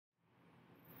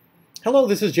Hello,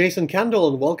 this is Jason Kendall,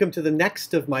 and welcome to the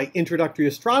next of my introductory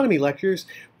astronomy lectures.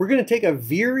 We're going to take a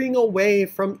veering away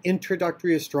from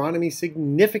introductory astronomy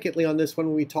significantly on this one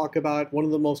when we talk about one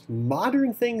of the most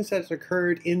modern things that's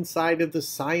occurred inside of the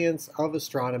science of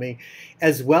astronomy,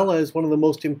 as well as one of the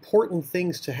most important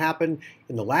things to happen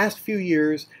in the last few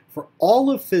years for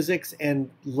all of physics and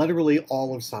literally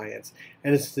all of science.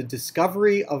 And it's the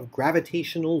discovery of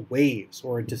gravitational waves,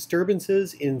 or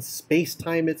disturbances in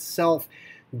space-time itself,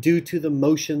 due to the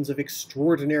motions of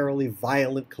extraordinarily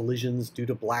violent collisions due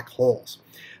to black holes.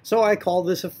 So I call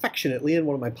this affectionately in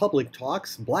one of my public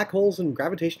talks, black holes and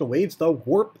gravitational waves, the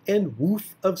warp and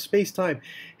woof of space-time.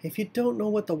 If you don't know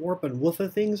what the warp and woof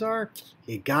of things are,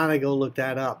 you gotta go look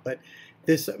that up. But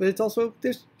it's also,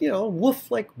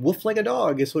 woof like a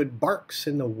dog, so it barks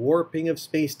in the warping of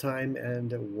space-time,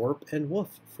 and warp and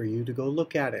woof for you to go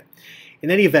look at it. In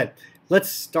any event, let's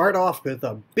start off with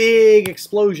a big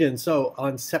explosion. So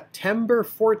on September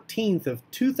 14th of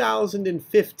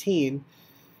 2015,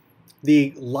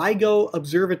 the LIGO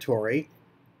Observatory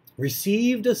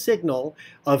received a signal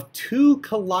of two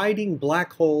colliding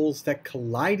black holes that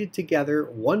collided together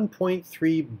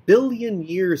 1.3 billion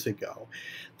years ago.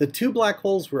 The two black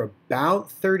holes were about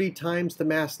 30 times the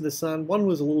mass of the sun. One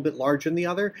was a little bit larger than the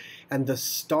other, and the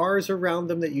stars around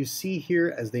them that you see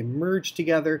here as they merge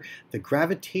together, the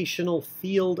gravitational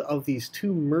field of these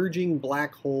two merging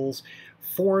black holes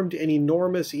formed an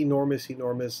enormous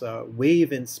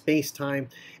wave in space-time.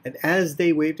 And as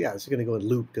they waved, it's going to go in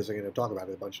loop because I'm going to talk about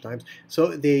it a bunch of times.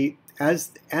 So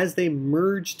as they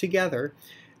merged together,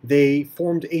 they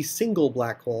formed a single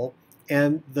black hole,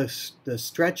 and the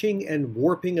stretching and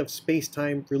warping of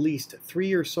space-time released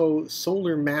 3 or so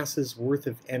solar masses worth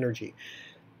of energy.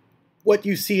 What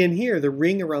you see in here, the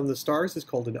ring around the stars, is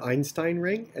called an Einstein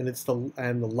ring, and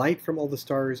the light from all the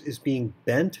stars is being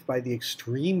bent by the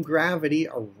extreme gravity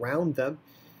around them.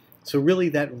 So really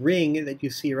that ring that you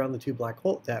see around the two black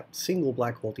holes, that single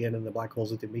black hole at the end and the black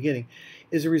holes at the beginning,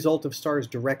 is a result of stars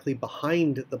directly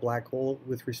behind the black hole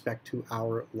with respect to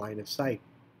our line of sight.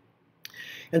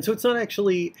 And so it's not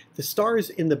actually, the stars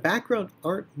in the background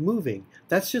aren't moving.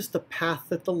 That's just the path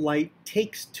that the light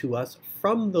takes to us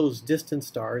from those distant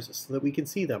stars so that we can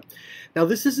see them. Now,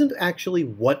 this isn't actually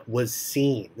what was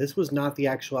seen. This was not the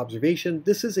actual observation.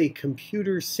 This is a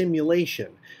computer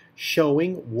simulation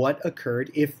showing what occurred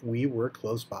if we were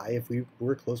close by. If we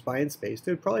were close by in space,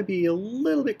 there'd probably be a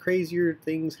little bit crazier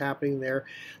things happening there.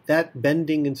 That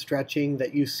bending and stretching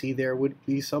that you see there would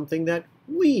be something that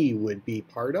we would be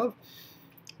part of,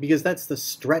 because that's the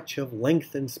stretch of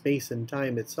length and space and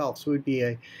time itself. So it'd be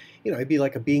it'd be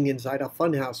like being inside a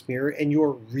funhouse mirror and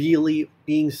you're really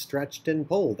being stretched and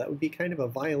pulled. That would be kind of a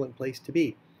violent place to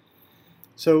be.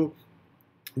 So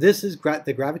this is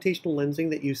the gravitational lensing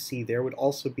that you see there would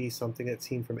also be something that's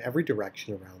seen from every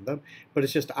direction around them, but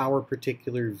it's just our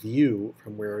particular view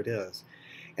from where it is.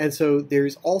 And so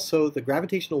there's also the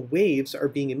gravitational waves are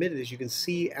being emitted, as you can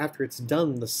see after it's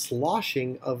done, the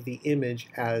sloshing of the image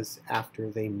as after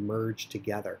they merge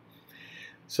together.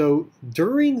 So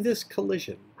during this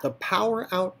collision, the power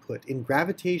output in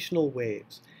gravitational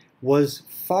waves was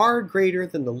far greater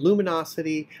than the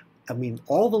luminosity,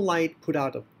 all the light put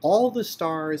out of all the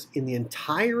stars in the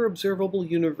entire observable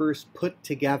universe put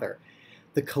together.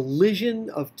 The collision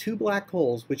of two black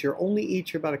holes, which are only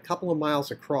each about a couple of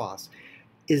miles across,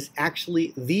 is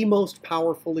actually the most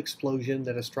powerful explosion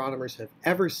that astronomers have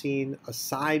ever seen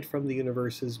aside from the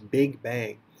universe's Big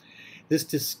Bang. This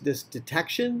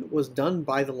detection was done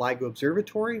by the LIGO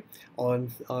Observatory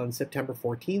on September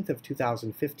 14th of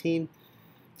 2015,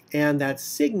 and that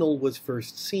signal was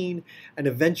first seen, and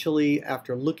eventually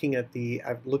after looking at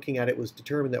it was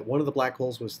determined that one of the black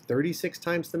holes was 36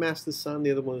 times the mass of the sun,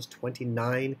 the other one was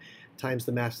 29 times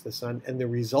the mass of the sun, and the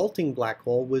resulting black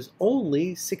hole was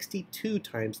only 62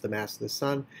 times the mass of the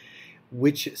sun,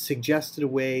 which suggests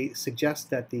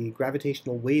that the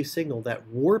gravitational wave signal, that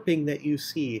warping that you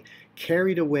see,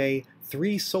 carried away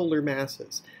 3 solar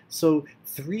masses. So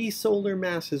 3 solar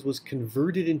masses was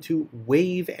converted into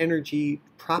wave energy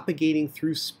propagating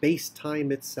through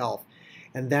space-time itself.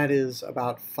 And that is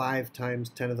about 5 times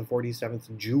 10 to the 47th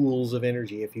joules of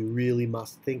energy, if you really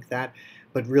must think that.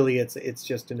 But really, it's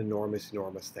just an enormous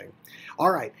thing.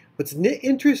 All right, what's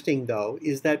interesting, though,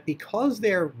 is that because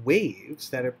they're waves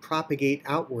that propagate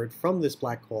outward from this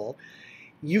black hole,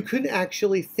 you could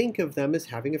actually think of them as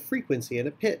having a frequency and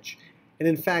a pitch. And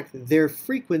in fact, their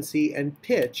frequency and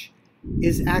pitch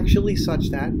is actually such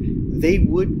that they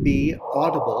would be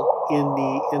audible in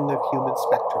the human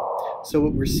spectrum. So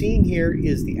what we're seeing here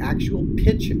is the actual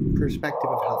pitch perspective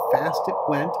of how fast it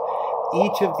went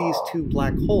each of these two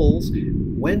black holes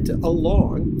went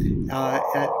along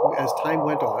as time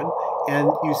went on,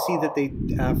 and you see that they,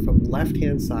 from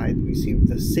left-hand side, you see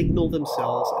the signal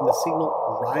themselves, and the signal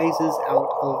rises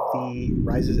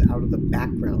out of the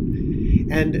background.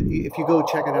 And if you go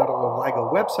check it out on the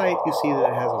LIGO website, you see that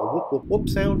it has a whoop whoop whoop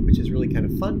sound, which is really kind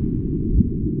of fun.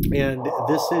 And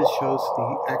this shows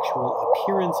the actual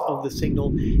appearance of the signal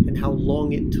and how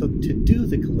long it took to do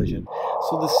the collision.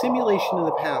 So the simulation in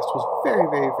the past was very,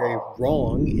 very, very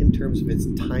wrong in terms of its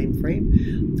time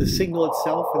frame. The signal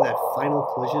itself in that final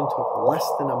collision took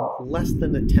less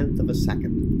than a tenth of a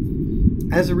second.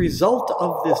 As a result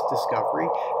of this discovery,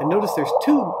 and notice there's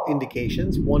two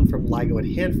indications, one from LIGO at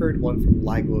Hanford, one from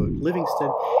LIGO at Livingston,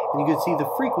 and you can see the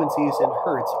frequencies in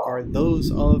hertz are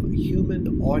those of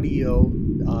human audio,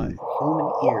 human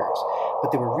ears.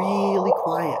 But they were really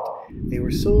quiet. They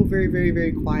were so very, very,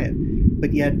 very quiet,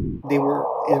 but yet they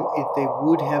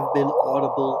would have been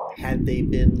audible had they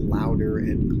been louder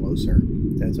and closer.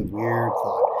 That's a weird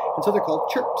thought. And so they're called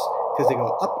chirps, because they go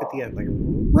up at the end, like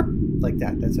rip, like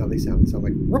that. That's how they sound. They sound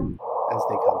like rip as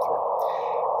they come through.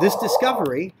 This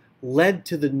discovery led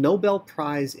to the Nobel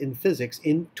Prize in Physics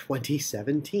in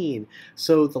 2017.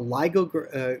 So the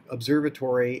LIGO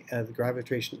observatory, the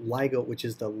gravitational LIGO, which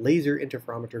is the Laser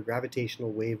Interferometer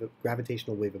Gravitational Wave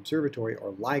Observatory,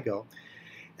 or LIGO,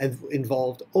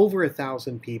 involved over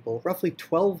 1,000 people, roughly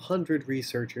 1,200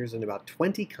 researchers in about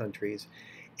 20 countries.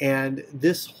 And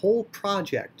this whole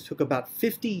project took about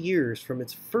 50 years from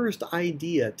its first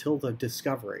idea till the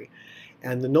discovery.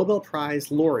 And the Nobel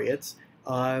Prize laureates,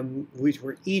 which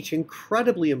were each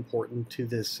incredibly important to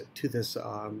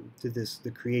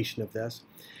the creation of this,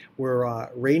 were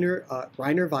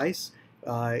Rainer Weiss,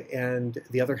 and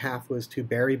the other half was to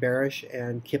Barry Barish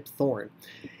and Kip Thorne.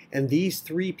 And these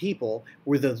three people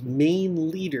were the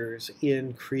main leaders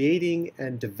in creating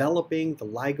and developing the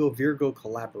LIGO-Virgo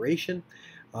collaboration,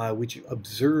 which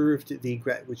observed the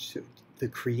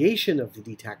creation of the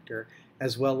detector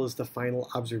as well as the final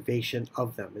observation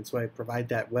of them. And so I provide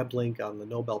that web link on the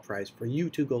Nobel Prize for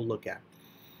you to go look at.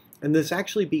 And this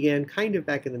actually began kind of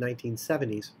back in the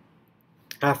 1970s,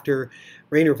 after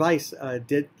Rainer Weiss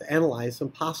did analyze some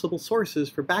possible sources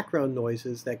for background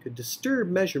noises that could disturb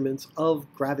measurements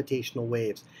of gravitational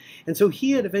waves. And so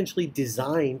he had eventually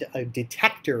designed a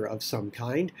detector of some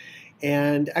kind,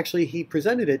 and actually he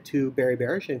presented it to Barry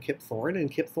Barish and Kip Thorne,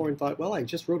 and Kip Thorne thought, well, I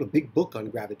just wrote a big book on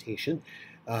gravitation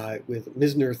with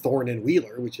Misner, Thorne, and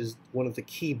Wheeler, which is one of the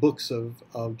key books of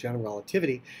general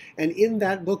relativity. And in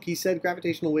that book, he said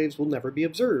gravitational waves will never be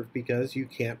observed because you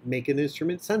can't make an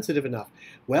instrument sensitive enough.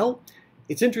 Well,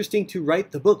 it's interesting to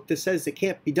write the book that says it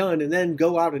can't be done and then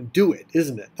go out and do it,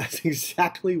 isn't it? That's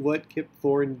exactly what Kip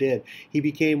Thorne did. He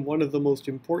became one of the most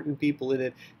important people in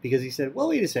it because he said, well,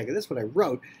 wait a second, that's what I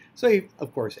wrote. So he,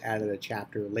 of course, added a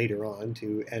chapter later on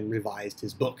and revised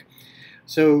his book.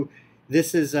 So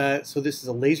this is a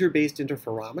laser-based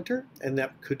interferometer, and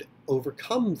that could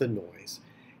overcome the noise.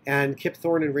 And Kip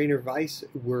Thorne and Rainer Weiss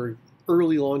were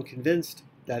early on convinced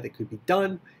that it could be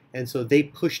done, and so they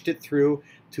pushed it through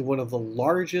to one of the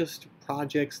largest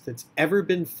projects that's ever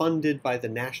been funded by the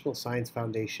National Science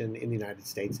Foundation in the United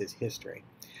States in history.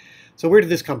 So where did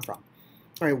this come from?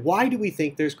 All right, why do we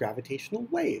think there's gravitational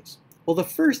waves? Well, the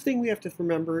first thing we have to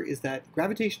remember is that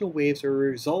gravitational waves are a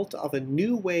result of a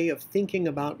new way of thinking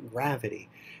about gravity.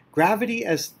 Gravity,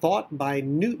 as thought by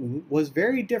Newton, was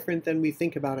very different than we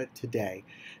think about it today.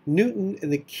 Newton,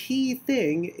 and the key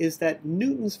thing is that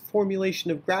Newton's formulation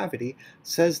of gravity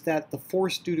says that the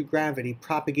force due to gravity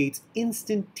propagates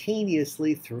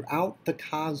instantaneously throughout the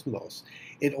cosmos.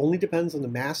 It only depends on the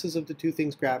masses of the two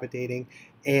things gravitating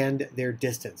and their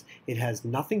distance. It has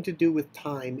nothing to do with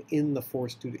time in the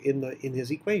force in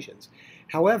his equations.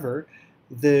 However,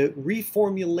 the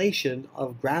reformulation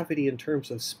of gravity in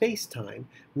terms of space-time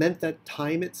meant that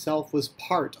time itself was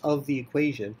part of the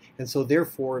equation, and so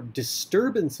therefore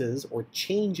disturbances or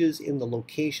changes in the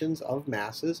locations of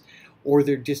masses or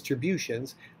their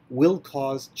distributions will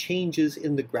cause changes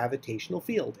in the gravitational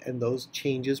field, and those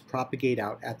changes propagate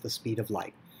out at the speed of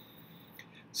light.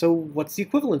 So what's the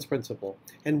equivalence principle?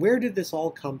 And where did this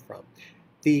all come from?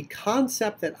 The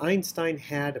concept that Einstein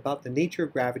had about the nature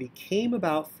of gravity came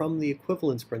about from the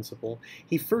equivalence principle.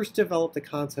 He first developed the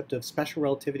concept of special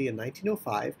relativity in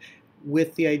 1905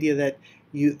 with the idea that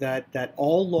that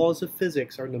all laws of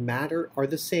physics are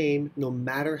the same no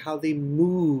matter how they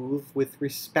move with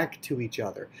respect to each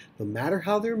other. No matter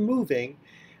how they're moving,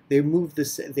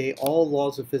 all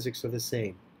laws of physics are the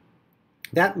same.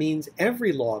 That means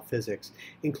every law of physics,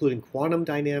 including quantum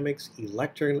dynamics,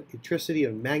 electricity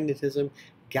and magnetism,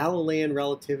 Galilean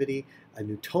relativity, a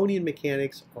Newtonian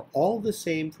mechanics are all the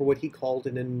same for what he called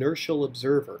an inertial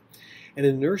observer. An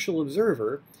inertial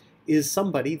observer is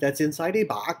somebody that's inside a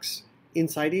box,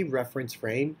 inside a reference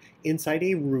frame, inside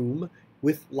a room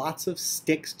with lots of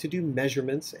sticks to do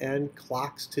measurements and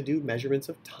clocks to do measurements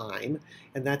of time.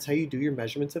 And that's how you do your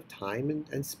measurements of time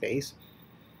and space.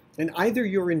 And either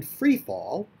you're in free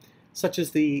fall, such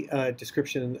as the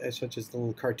description, such as the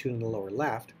little cartoon in the lower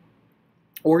left,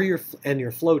 or you're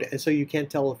floating, and so you can't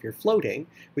tell if you're floating,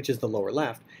 which is the lower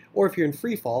left, or if you're in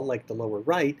free fall, like the lower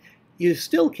right. You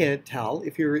still can't tell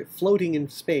if you're floating in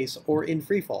space or in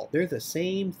free fall. They're the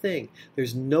same thing.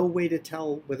 There's no way to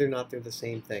tell whether or not they're the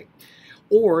same thing.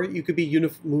 Or you could be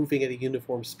moving at a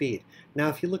uniform speed. Now,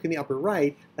 if you look in the upper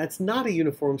right, that's not a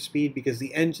uniform speed because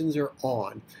the engines are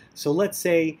on. So let's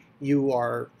say you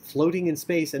are floating in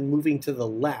space and moving to the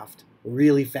left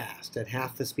really fast at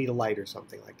half the speed of light or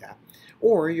something like that.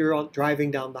 Or you're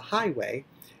driving down the highway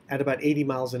at about 80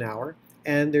 miles an hour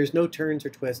and there's no turns or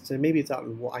twists, and maybe it's out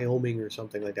in Wyoming or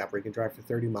something like that where you can drive for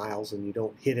 30 miles and you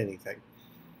don't hit anything.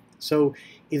 So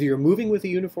either you're moving with a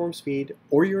uniform speed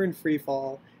or you're in free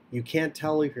fall. You can't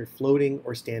tell if you're floating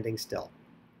or standing still.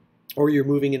 Or you're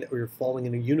moving in, or you're falling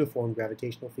in a uniform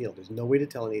gravitational field. There's no way to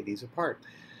tell any of these apart.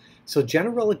 So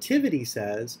general relativity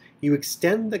says you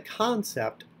extend the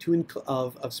concept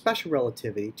of special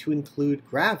relativity to include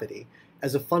gravity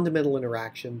as a fundamental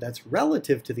interaction that's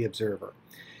relative to the observer.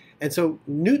 And so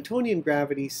Newtonian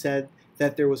gravity said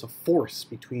that there was a force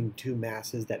between two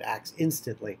masses that acts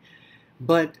instantly.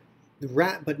 But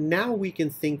now we can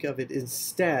think of it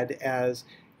instead as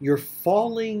you're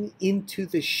falling into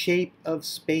the shape of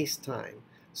space-time.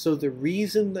 So the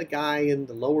reason the guy in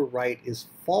the lower right is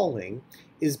falling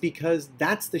is because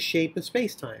that's the shape of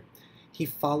space-time. He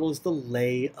follows the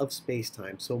lay of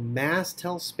space-time. So mass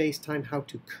tells space-time how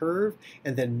to curve,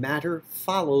 and then matter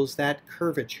follows that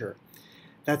curvature.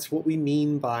 That's what we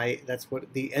mean by, that's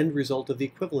what the end result of the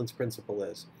equivalence principle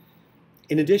is.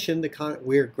 In addition,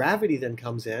 where gravity then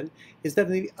comes in is that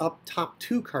in the top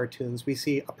two cartoons, we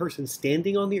see a person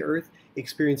standing on the Earth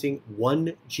experiencing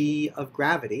 1 g of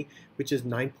gravity, which is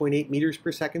 9.8 meters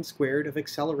per second squared of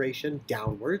acceleration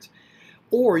downwards.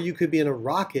 Or you could be in a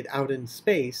rocket out in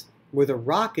space where the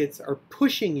rockets are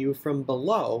pushing you from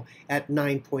below at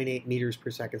 9.8 meters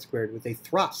per second squared with a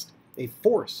thrust, a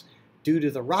force, due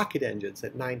to the rocket engines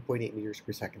at 9.8 meters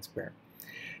per second squared.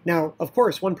 Now, of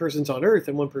course, one person's on Earth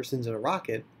and one person's in a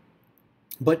rocket,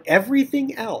 but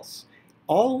everything else,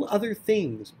 all other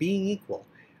things being equal,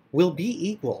 will be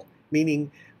equal,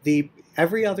 meaning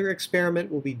every other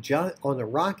experiment will be on a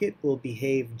rocket will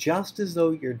behave just as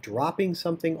though you're dropping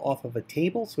something off of a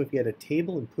table. So if you had a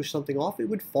table and push something off, it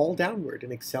would fall downward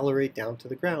and accelerate down to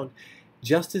the ground,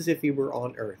 just as if you were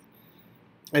on Earth.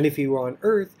 And if you were on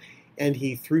Earth, and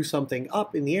he threw something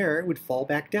up in the air, it would fall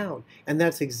back down. And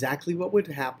that's exactly what would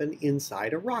happen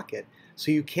inside a rocket.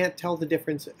 So you can't tell the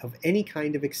difference of any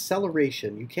kind of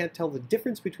acceleration. You can't tell the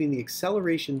difference between the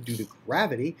acceleration due to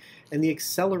gravity and the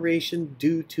acceleration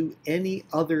due to any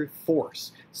other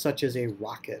force, such as a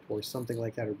rocket or something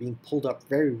like that, or being pulled up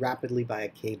very rapidly by a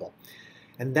cable.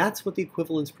 And that's what the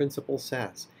equivalence principle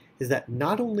says, is that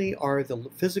not only are the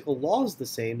physical laws the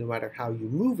same no matter how you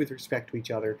move with respect to each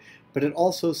other, but it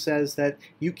also says that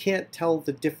you can't tell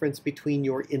the difference between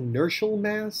your inertial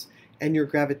mass and your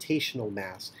gravitational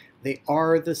mass. They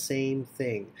are the same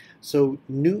thing. So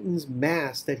Newton's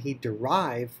mass that he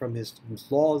derived from his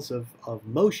laws of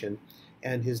motion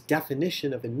and his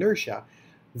definition of inertia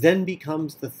then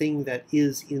becomes the thing that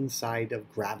is inside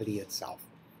of gravity itself.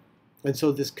 And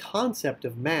so this concept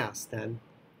of mass then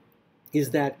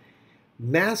is that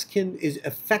mass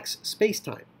affects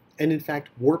space-time, and in fact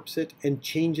warps it and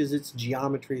changes its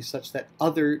geometry such that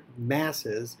other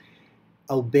masses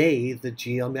obey the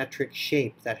geometric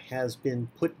shape that has been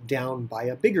put down by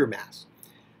a bigger mass.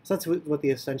 So that's what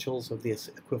the essentials of this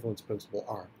equivalence principle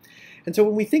are. And so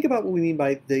when we think about what we mean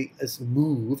by this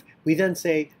move, we then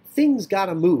say things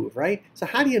gotta move, right? So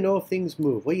how do you know if things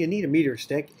move? Well, you need a meter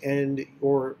stick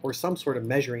or some sort of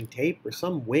measuring tape or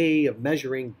some way of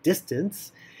measuring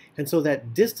distance. And so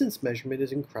that distance measurement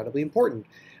is incredibly important.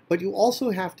 But you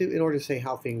also have to, in order to say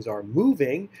how things are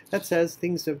moving, that says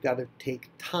things have got to take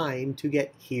time to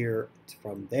get here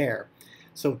from there.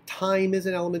 So time is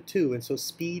an element too, and so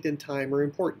speed and time are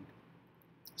important.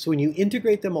 So when you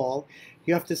integrate them all,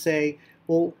 you have to say,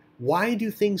 well, why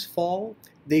do things fall?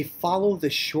 They follow the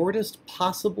shortest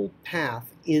possible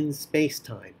path in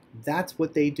space-time. That's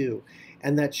what they do.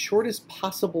 And that shortest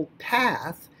possible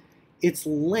path, its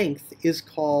length is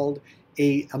called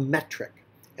a metric.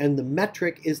 And the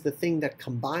metric is the thing that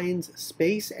combines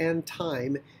space and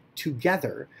time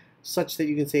together such that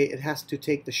you can say it has to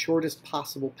take the shortest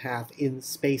possible path in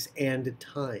space and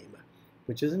time,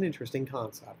 which is an interesting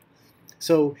concept.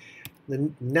 So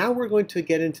now we're going to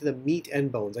get into the meat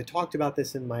and bones. I talked about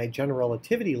this in my general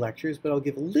relativity lectures, but I'll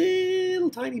give little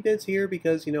tiny bits here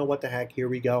because, you know, what the heck, here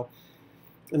we go.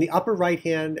 In the upper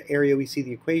right-hand area, we see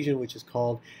the equation, which is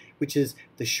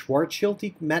the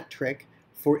Schwarzschild metric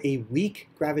for a weak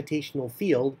gravitational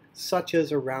field, such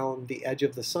as around the edge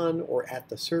of the sun or at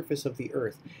the surface of the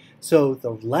Earth. So the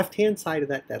left-hand side of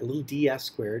that little ds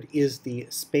squared, is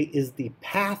the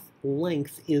path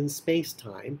length in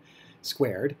space-time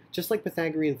squared, just like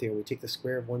Pythagorean theorem. We take the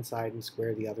square of one side and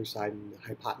square the other side, and the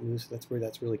hypotenuse, that's where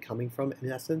that's really coming from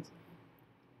in essence,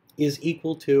 is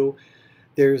equal to,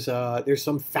 there's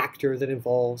some factor that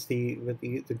involves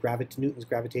Newton's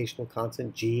gravitational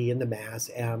constant g, and the mass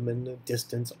m, and the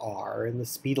distance r, and the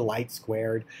speed of light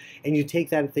squared, and you take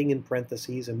that thing in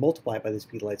parentheses and multiply it by the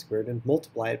speed of light squared and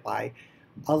multiply it by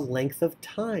a length of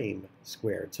time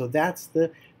squared. So that's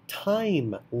the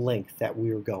time length that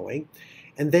we're going.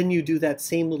 And then you do that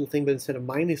same little thing, but instead of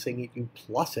minusing it, you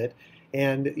plus it,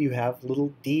 and you have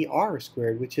little dr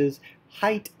squared, which is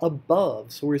height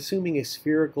above. So we're assuming a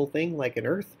spherical thing like an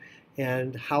Earth,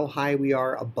 and how high we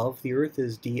are above the Earth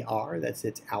is dr. That's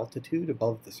its altitude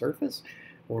above the surface,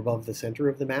 or above the center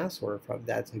of the mass, or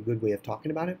that's a good way of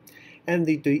talking about it. And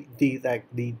the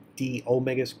d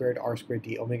omega squared, r squared,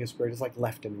 d omega squared is like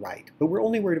left and right. But we're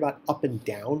only worried about up and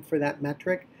down for that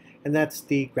metric. And that's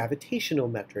the gravitational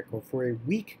metric, or for a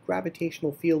weak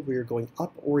gravitational field, we are going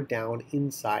up or down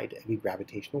inside of a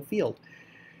gravitational field.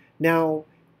 Now,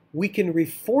 we can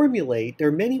reformulate. There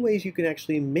are many ways you can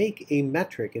actually make a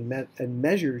metric and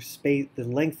measure the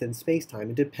length in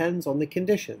space-time. It depends on the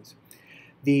conditions.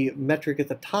 The metric at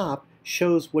the top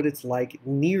shows what it's like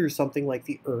near something like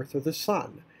the Earth or the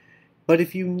Sun. But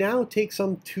if you now take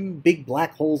some two big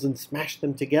black holes and smash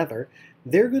them together,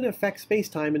 they're going to affect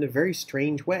space-time in a very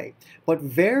strange way. But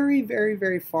very, very,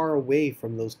 very far away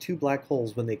from those two black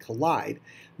holes when they collide,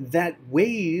 that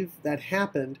wave that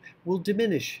happened will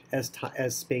diminish as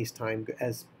space-time,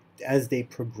 as they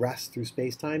progress through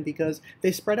space-time, because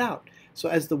they spread out. So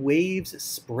as the waves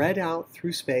spread out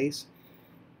through space,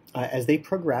 as they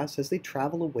progress, as they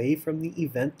travel away from the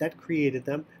event that created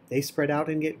them, they spread out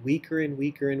and get weaker and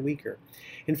weaker and weaker.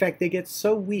 In fact, they get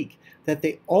so weak that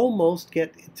they almost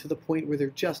get to the point where they're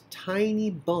just tiny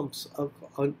bumps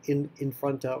in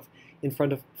front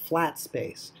of flat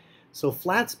space. So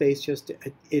flat space,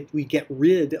 we get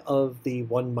rid of the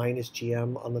 1 minus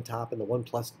gm on the top and the 1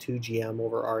 plus 2 gm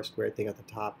over r squared thing at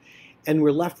the top, and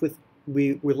we're left with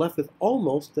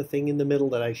almost the thing in the middle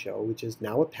that I show, which is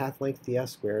now a path length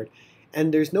ds squared,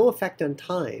 and there's no effect on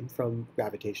time from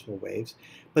gravitational waves,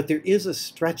 but there is a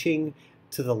stretching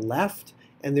to the left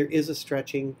and there is a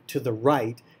stretching to the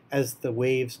right as the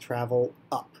waves travel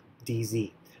up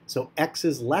dz. So x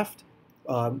is left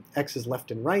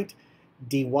and right,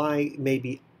 dy may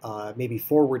be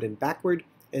forward and backward,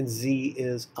 and z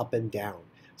is up and down.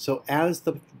 So as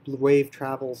the wave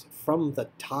travels from the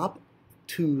top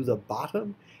to the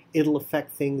bottom, it'll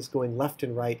affect things going left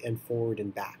and right and forward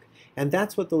and back. And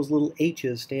that's what those little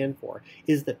h's stand for,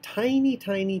 is the tiny,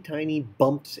 tiny, tiny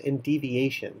bumps and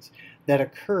deviations that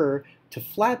occur to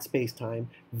flat space-time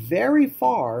very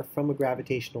far from a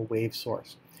gravitational wave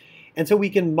source. And so we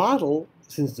can model,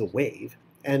 since it's a wave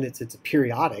and it's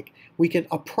periodic, we can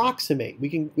approximate, we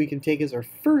can take as our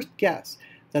first guess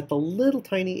that the little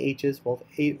tiny h's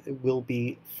will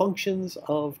be functions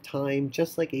of time,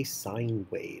 just like a sine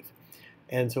wave.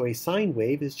 And so a sine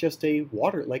wave is just a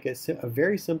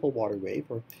very simple water wave,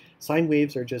 or sine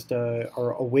waves are just a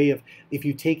way of, if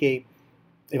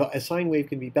a sine wave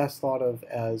can be best thought of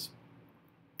as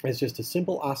just a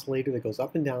simple oscillator that goes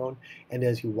up and down, and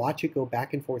as you watch it go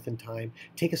back and forth in time,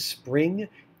 take a spring,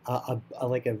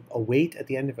 like a weight at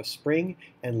the end of a spring,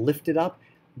 and lift it up,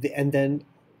 and then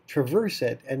traverse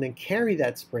it, and then carry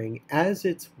that spring as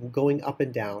it's going up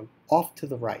and down off to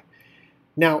the right.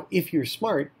 Now, if you're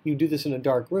smart, you do this in a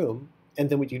dark room, and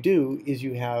then what you do is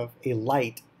you have a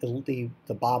light. The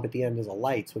bob at the end is a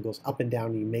light, so it goes up and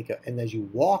down, and and as you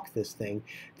walk this thing,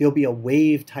 there'll be a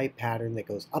wave type pattern that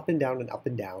goes up and down,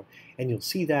 and you'll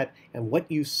see that, and what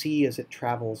you see as it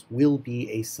travels will be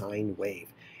a sine wave.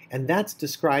 And that's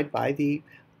described by the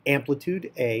amplitude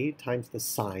A times the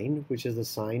sine, which is the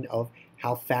sine of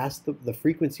how fast the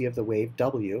frequency of the wave,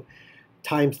 w,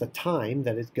 times the time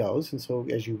that it goes, and so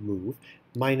as you move,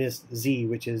 minus z,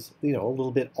 which is, a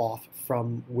little bit off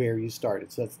from where you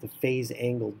started. So that's the phase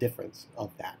angle difference of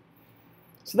that.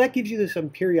 So that gives you some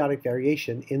periodic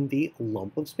variation in the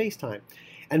lump of space-time.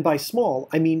 And by small,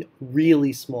 I mean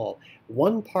really small.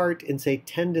 1 part in, say,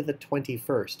 10 to the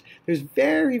 21st. There's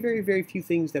very, very, very few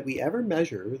things that we ever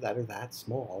measure that are that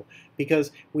small, because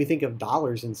when we think of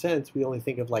dollars and cents, we only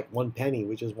think of like 1 penny,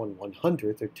 which is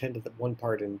 1/100th, or 10 to the 1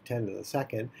 part in 10 to the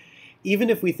second. Even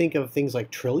if we think of things like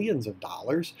trillions of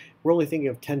dollars, we're only thinking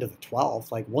of 10 to the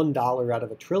 12th. Like $1 out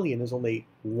of a trillion is only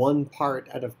 1 part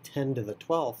out of 10 to the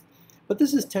 12th. But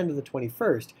this is 10 to the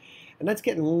 21st. And that's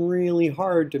getting really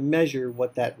hard to measure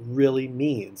what that really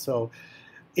means. So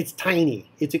it's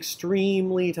tiny. It's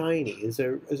extremely tiny is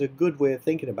a good way of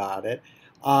thinking about it.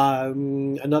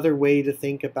 Another way to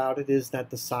think about it is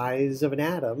that the size of an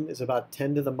atom is about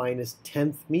 10 to the minus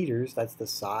 10th meters. That's the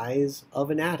size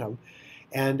of an atom.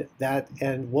 And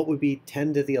what would be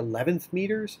 10 to the 11th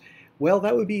meters? Well,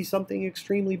 that would be something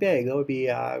extremely big. That would be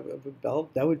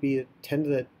 10 to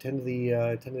the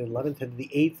 11th, 10 to the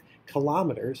 8th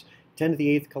kilometers. 10 to the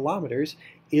 8th kilometers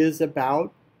is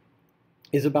about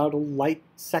a light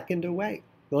second away.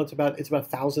 Well, it's about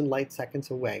 1,000 light seconds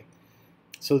away.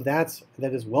 So that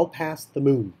is well past the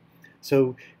moon.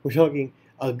 So we're talking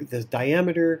the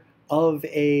diameter of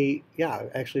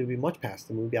actually it would be much past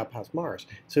the moon, be out past Mars.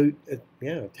 So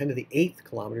 10 to the 8th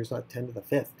kilometers, not 10 to the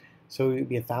 5th. So it would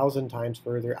be 1,000 times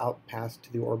further out past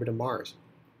to the orbit of Mars.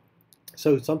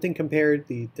 So something compared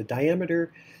the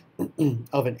diameter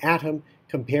of an atom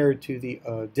compared to the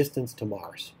distance to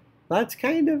Mars. That's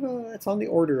kind of that's on the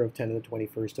order of 10 to the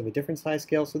 21st of a different size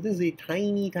scale. So this is a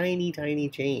tiny, tiny, tiny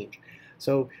change.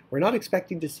 So we're not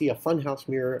expecting to see a funhouse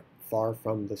mirror far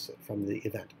from the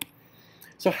event.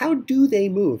 So how do they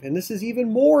move? And this is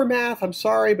even more math. I'm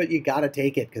sorry, but you got to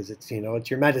take it because it's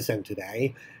your medicine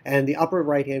today. And the upper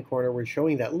right-hand corner, we're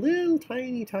showing that little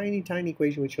tiny, tiny, tiny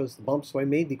equation which shows the bumps. So I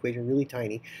made the equation really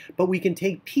tiny. But we can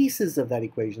take pieces of that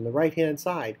equation, the right-hand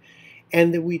side,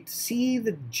 and then we see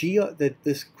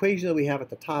this equation that we have at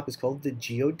the top is called the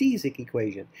geodesic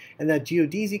equation. And that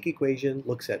geodesic equation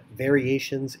looks at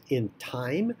variations in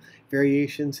time,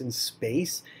 variations in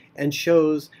space, and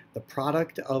shows the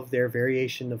product of their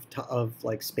variation of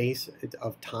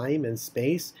time and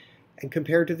space, and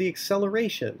compared to the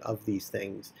acceleration of these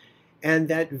things. And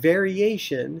that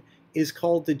variation is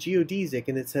called the geodesic,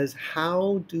 and it says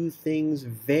how do things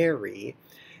vary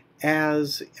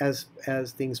as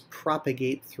things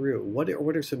propagate through. What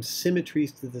are some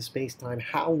symmetries to the space-time?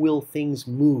 How will things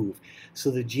move?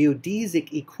 So the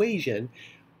geodesic equation,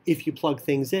 if you plug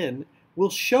things in,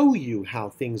 will show you how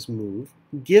things move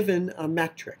given a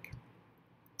metric.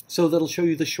 So that'll show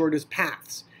you the shortest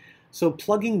paths. So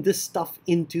plugging this stuff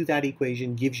into that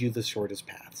equation gives you the shortest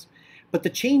paths. But the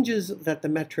changes that the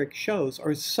metric shows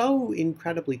are so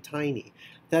incredibly tiny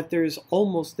that there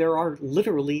are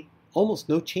literally almost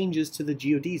no changes to the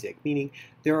geodesic, meaning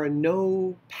there are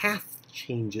no path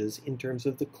changes in terms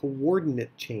of the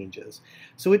coordinate changes.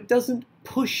 So it doesn't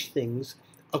push things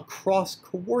across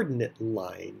coordinate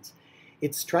lines.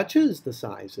 It stretches the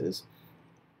sizes,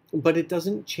 but it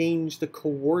doesn't change the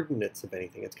coordinates of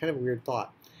anything. It's kind of a weird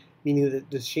thought, meaning that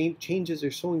the changes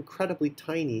are so incredibly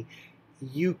tiny,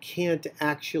 you can't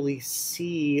actually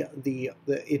see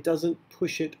it doesn't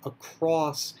push it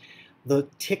across the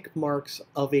tick marks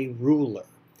of a ruler.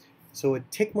 So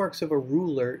tick marks of a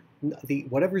ruler,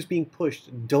 whatever's being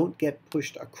pushed, don't get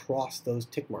pushed across those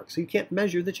tick marks. So you can't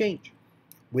measure the change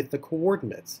with the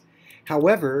coordinates.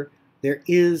 However, there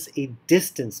is a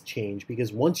distance change,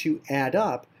 because once you add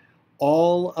up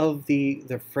all of the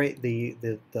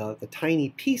tiny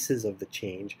pieces of the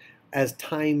change as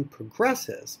time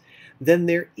progresses, then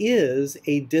there is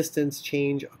a distance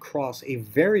change across a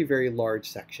very, very large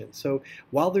section. So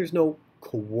while there's no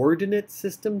coordinate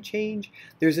system change,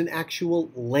 there's an actual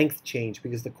length change,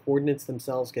 because the coordinates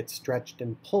themselves get stretched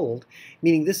and pulled,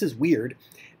 meaning this is weird,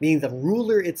 meaning the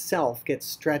ruler itself gets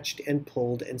stretched and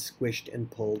pulled and squished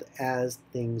and pulled as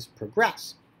things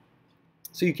progress.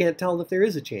 So you can't tell if there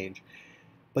is a change,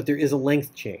 but there is a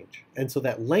length change. And so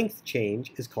that length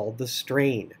change is called the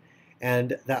strain.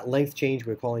 And that length change,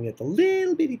 we're calling it the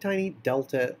little bitty tiny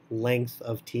delta length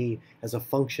of t as a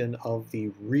function of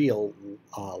the real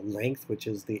length, which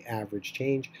is the average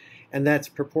change. And that's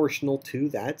proportional to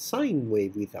that sine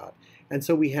wave we thought. And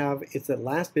so we have, the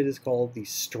last bit is called the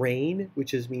strain,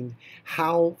 which means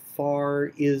how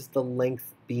far is the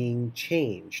length being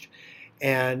changed.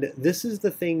 And this is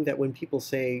the thing that when people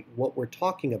say what we're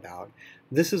talking about,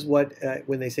 this is what,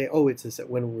 when they say, oh,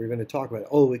 when we're going to talk about it,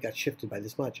 oh, it got shifted by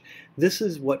this much. This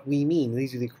is what we mean.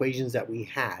 These are the equations that we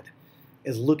had,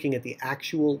 is looking at the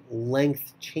actual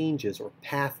length changes or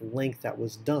path length that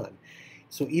was done.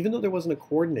 So even though there wasn't a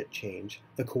coordinate change,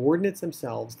 the coordinates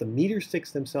themselves, the meter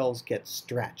sticks themselves get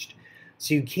stretched.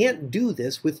 So you can't do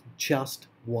this with just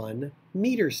one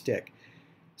meter stick.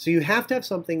 So you have to have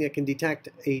something that can detect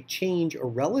a change, a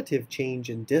relative change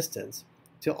in distance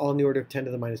to on the order of 10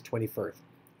 to the minus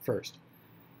 21st.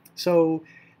 So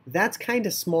that's kind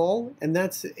of small, and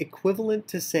that's equivalent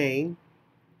to saying,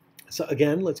 so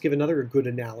again, let's give another good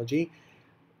analogy.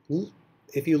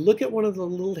 If you look at one of the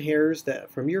little hairs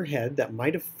that from your head that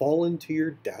might have fallen to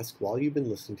your desk while you've been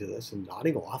listening to this and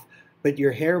nodding off, but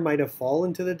your hair might have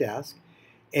fallen to the desk,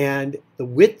 and the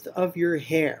width of your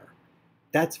hair,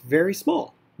 that's very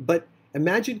small. But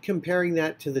imagine comparing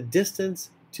that to the distance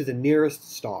to the nearest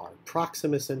star,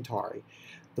 Proxima Centauri.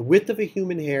 The width of a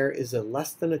human hair is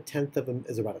about a tenth of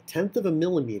a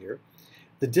millimeter.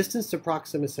 The distance to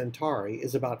Proxima Centauri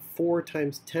is about 4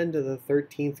 times 10 to the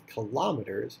 13th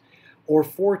kilometers, or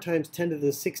 4 times 10 to the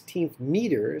 16th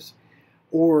meters,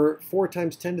 or 4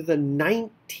 times 10 to the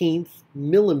 19th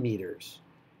millimeters.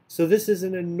 So this is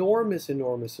an enormous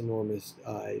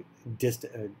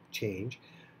change.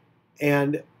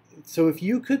 And so if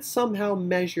you could somehow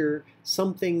measure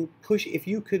something, if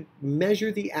you could measure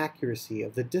the accuracy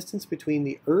of the distance between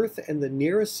the Earth and the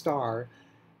nearest star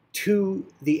to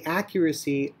the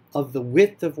accuracy of the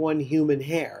width of one human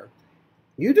hair,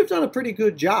 you'd have done a pretty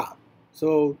good job.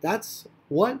 So that's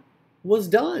what was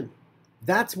done.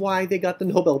 That's why they got the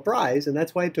Nobel Prize, and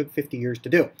that's why it took 50 years to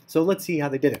do. So let's see how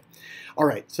they did it. All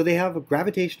right, so they have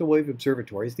gravitational wave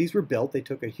observatories. These were built. They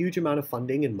took a huge amount of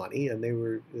funding and money, and they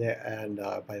were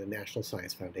by the National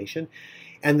Science Foundation.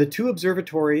 And the 2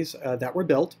 observatories that were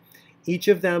built, each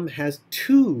of them has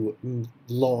 2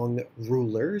 long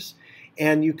rulers,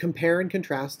 and you compare and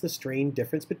contrast the strain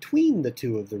difference between the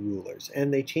 2 of the rulers,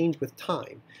 and they change with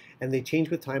time, and they change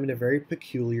with time in a very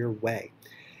peculiar way.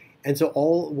 And so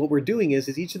what we're doing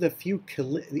is each of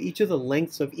the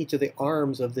lengths of each of the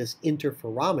arms of this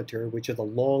interferometer, which are the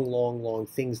long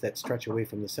things that stretch away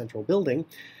from the central building,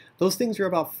 those things are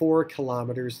about 4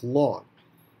 kilometers long.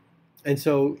 And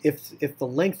so if the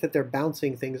length that they're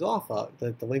bouncing things off of,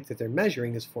 the length that they're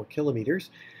measuring is 4 kilometers,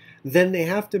 then they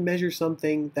have to measure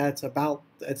something that's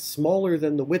smaller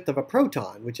than the width of a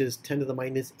proton, which is 10 to the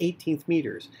minus 18th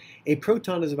meters. A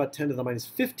proton is about 10 to the minus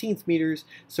 15th meters,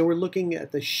 so we're looking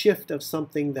at the shift of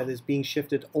something that is being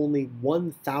shifted only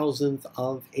 1,000th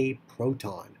of a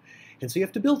proton. And so you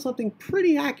have to build something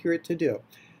pretty accurate to do.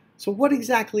 So what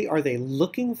exactly are they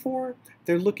looking for?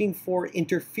 They're looking for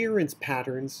interference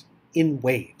patterns in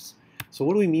waves. So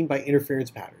what do we mean by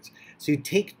interference patterns? So you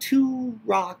take 2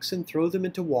 rocks and throw them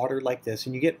into water like this,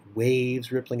 and you get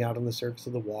waves rippling out on the surface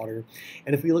of the water.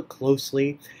 And if we look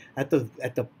closely at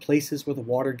the places where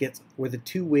where the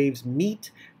 2 waves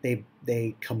meet,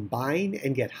 they combine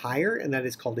and get higher, and that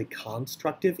is called a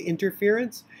constructive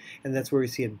interference. And that's where we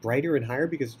see it brighter and higher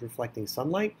because it's reflecting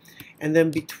sunlight. And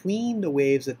then between the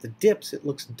waves at the dips, it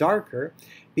looks darker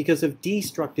because of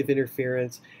destructive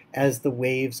interference as the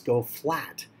waves go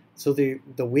flat. So the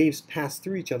waves pass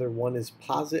through each other. One is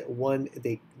positive,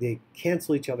 they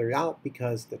cancel each other out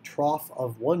because the trough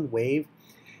of one wave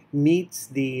meets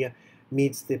the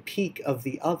peak of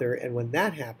the other, and when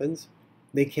that happens,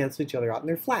 they cancel each other out and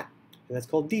they're flat. And that's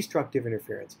called destructive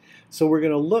interference. So we're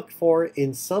going to look for,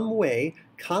 in some way,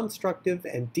 constructive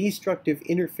and destructive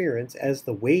interference as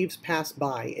the waves pass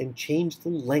by and change the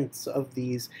lengths of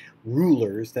these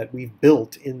rulers that we've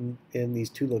built in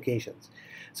these 2 locations.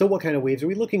 So what kind of waves are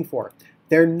we looking for?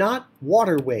 They're not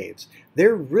water waves.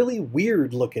 They're really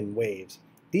weird looking waves.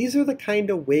 These are the kind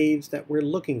of waves that we're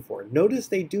looking for. Notice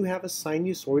they do have a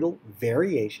sinusoidal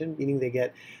variation, meaning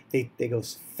they go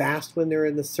fast when they're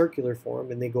in the circular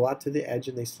form, and they go out to the edge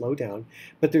and they slow down.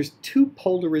 But there's 2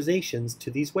 polarizations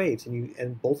to these waves,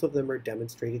 and both of them are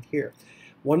demonstrated here.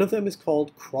 One of them is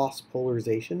called cross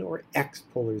polarization, or X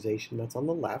polarization, that's on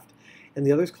the left, and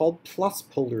the other is called plus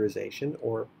polarization,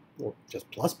 or just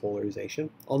plus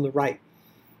polarization, on the right.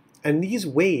 And these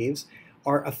waves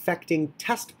are affecting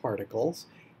test particles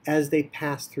as they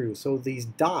pass through. So these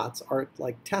dots are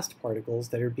like test particles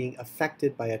that are being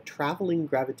affected by a traveling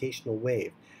gravitational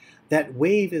wave. That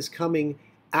wave is coming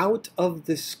out of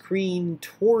the screen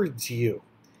towards you,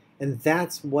 and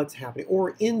that's what's happening,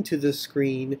 or into the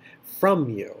screen from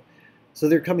you. So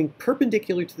they're coming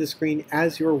perpendicular to the screen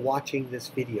as you're watching this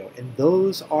video, and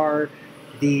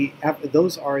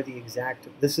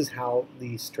this is how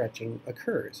the stretching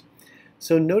occurs.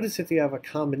 So notice if you have a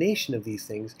combination of these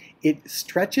things, it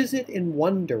stretches it in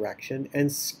one direction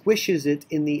and squishes it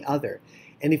in the other.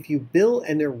 And if you build,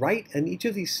 and they're right, and each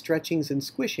of these stretchings and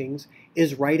squishings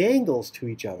is right angles to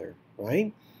each other,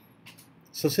 right?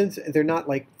 So since they're not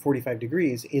like 45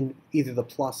 degrees in either the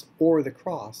plus or the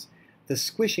cross, the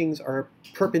squishings are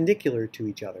perpendicular to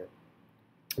each other.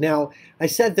 Now, I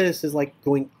said this is like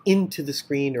going into the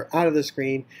screen or out of the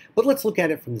screen, but let's look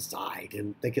at it from the side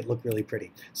and make it look really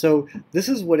pretty. So this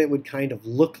is what it would kind of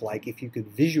look like if you could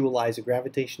visualize a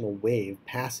gravitational wave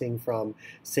passing from,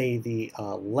 say, the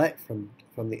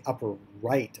from the upper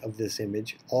right of this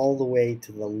image all the way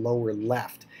to the lower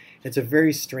left. It's a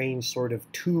very strange sort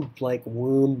of tube-like,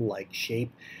 worm-like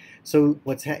shape. So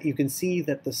you can see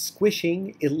that the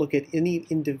squishing, look at any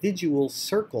individual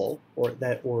circle or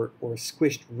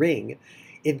squished ring,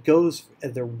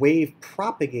 the wave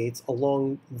propagates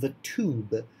along the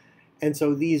tube. And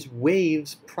so these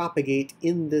waves propagate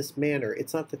in this manner.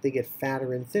 It's not that they get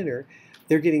fatter and thinner.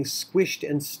 They're getting squished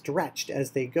and stretched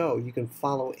as they go. You can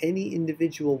follow any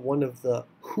individual one of the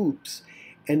hoops,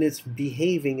 and it's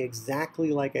behaving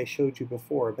exactly like I showed you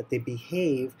before, but they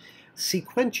behave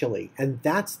sequentially, and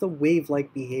that's the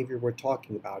wave-like behavior we're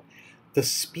talking about. The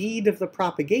speed of the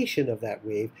propagation of that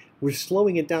wave, we're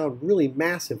slowing it down really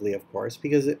massively, of course,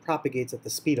 because it propagates at the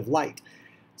speed of light.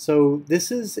 So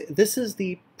this is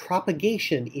the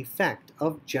propagation effect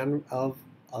of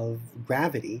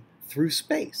gravity through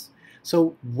space.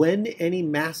 So when any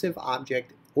massive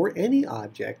object or any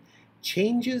object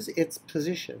changes its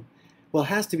position, well, it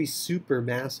has to be super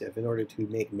massive in order to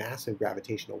make massive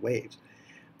gravitational waves.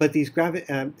 But these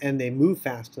and they move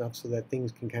fast enough so that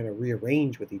things can kind of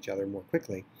rearrange with each other more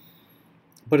quickly.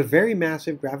 But a very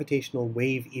massive gravitational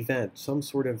wave event, some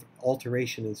sort of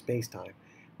alteration in spacetime,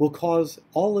 will cause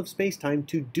all of spacetime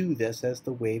to do this as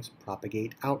the waves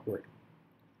propagate outward.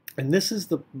 And this is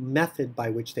the method by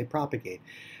which they propagate.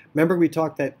 Remember, we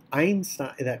talked that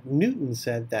Newton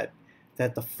said that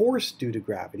the force due to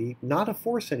gravity, not a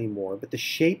force anymore, but the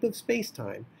shape of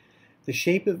spacetime, the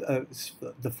shape of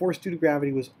the force due to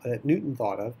gravity was Newton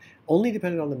thought of only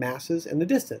depended on the masses and the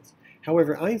distance.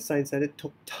 However, Einstein said it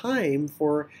took time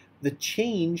for the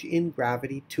change in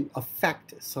gravity to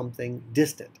affect something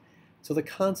distant. So the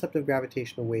concept of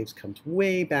gravitational waves comes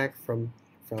way back from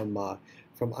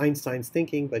Einstein's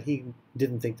thinking, but he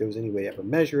didn't think there was any way to ever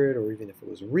measure it, or even if it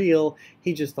was real.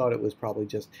 He just thought it was probably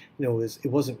just,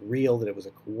 it wasn't real, that it was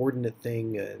a coordinate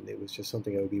thing, and it was just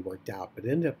something that would be worked out. But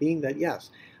it ended up being that,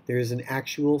 yes, there is an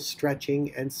actual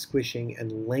stretching and squishing,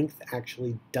 and length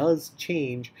actually does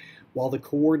change while the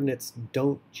coordinates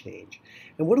don't change.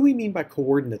 And what do we mean by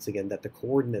coordinates again, that the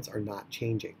coordinates are not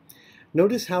changing?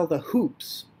 Notice how the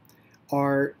hoops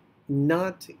are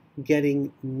not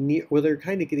getting near, well, they're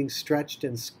kind of getting stretched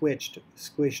and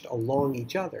squished along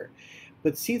each other.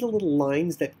 But see the little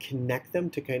lines that connect them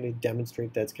to kind of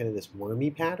demonstrate that's kind of this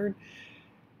wormy pattern?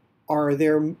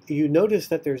 You notice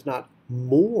that there's not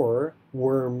more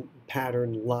worm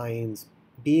pattern lines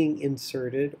being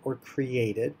inserted or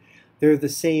created. They're the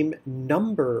same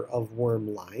number of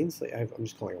worm lines. I'm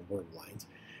just calling them worm lines.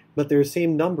 But they're the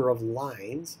same number of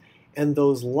lines, and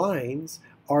those lines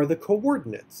are the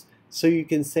coordinates. So you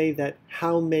can say that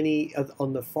how many,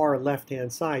 on the far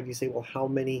left-hand side, you say, well, how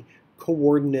many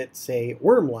coordinate, say,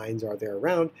 worm lines are there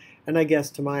around? And I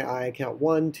guess to my eye, I count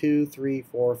 1, 2, 3,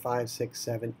 4, 5, 6,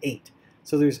 7, 8.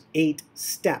 So there's 8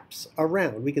 steps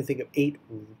around. We can think of eight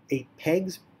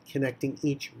pegs connecting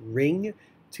each ring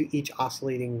to each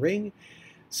oscillating ring.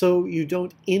 So you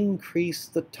don't increase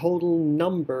the total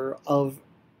number of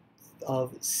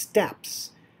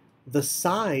steps. The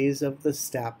size of the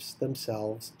steps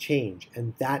themselves change,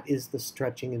 and that is the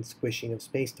stretching and squishing of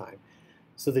spacetime.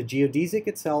 So the geodesic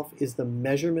itself is the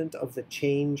measurement of the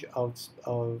change of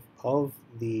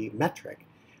the metric,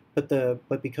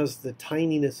 but because of the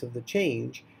tininess of the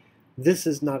change, this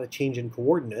is not a change in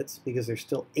coordinates because there's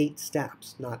still 8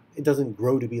 steps. It doesn't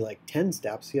grow to be like 10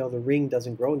 steps. See how the ring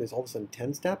doesn't grow and there's all of a sudden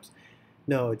 10 steps?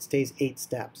 No, it stays 8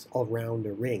 steps around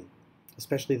a ring,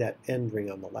 especially that end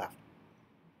ring on the left.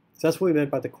 So that's what we meant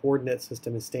by the coordinate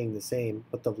system is staying the same,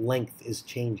 but the length is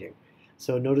changing.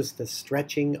 So notice the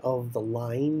stretching of the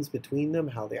lines between them,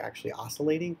 how they're actually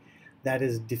oscillating. That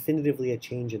is definitively a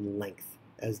change in length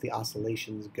as the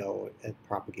oscillations go and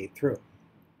propagate through.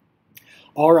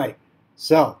 All right,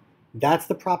 so that's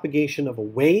the propagation of a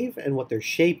wave and what their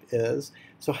shape is.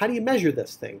 So how do you measure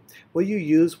this thing? Well, you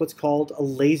use what's called a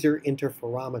laser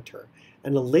interferometer.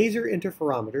 And a laser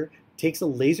interferometer takes a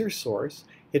laser source,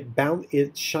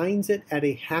 it shines it at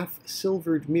a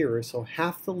half-silvered mirror, so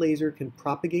half the laser can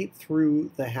propagate through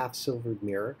the half-silvered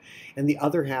mirror, and the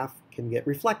other half can get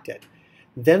reflected.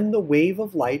 Then the wave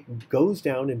of light goes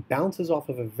down and bounces off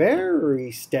of a very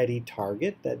steady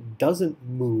target that doesn't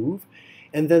move,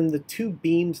 and then the two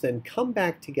beams then come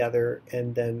back together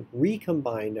and then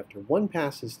recombine after one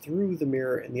passes through the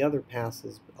mirror and the other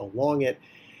passes along it.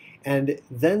 And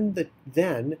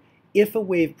then if a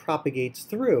wave propagates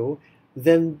through,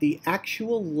 then the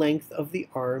actual length of the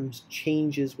arms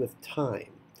changes with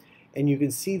time. And you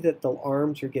can see that the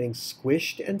arms are getting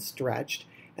squished and stretched,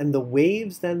 and the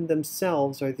waves then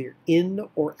themselves are either in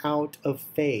or out of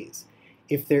phase.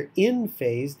 If they're in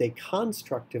phase, they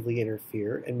constructively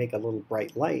interfere and make a little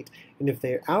bright light. And if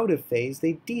they're out of phase,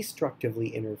 they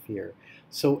destructively interfere.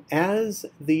 So as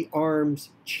the arms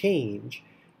change,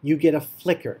 you get a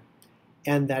flicker.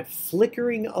 And that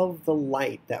flickering of the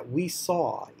light that we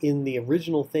saw in the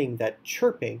original thing, that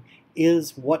chirping,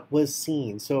 is what was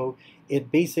seen. So it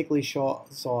basically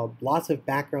saw lots of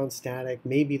background static.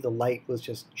 Maybe the light was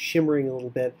just shimmering a little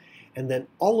bit. And then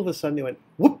all of a sudden it went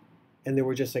whoop. And there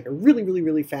were just like a really, really,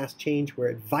 really fast change where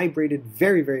it vibrated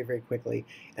very, very, very quickly.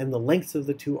 And the lengths of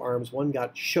the two arms, one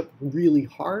got shook really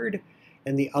hard,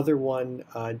 and the other one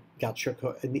got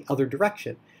shook in the other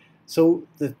direction. So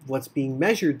what's being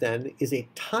measured then is a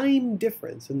time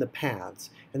difference in the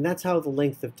paths, and that's how the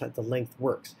length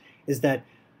works. Is that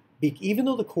even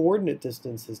though the coordinate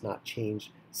distance has not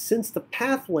changed, since the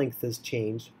path length has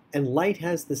changed and light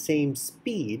has the same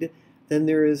speed, then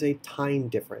there is a time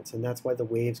difference, and that's why the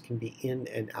waves can be in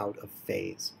and out of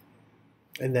phase,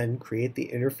 and then create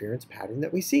the interference pattern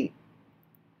that we see.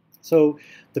 So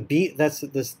there's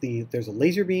a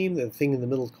laser beam. The thing in the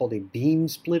middle is called a beam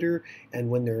splitter, and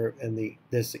when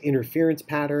this interference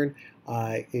pattern,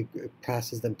 it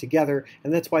passes them together,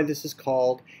 and that's why this is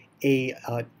called a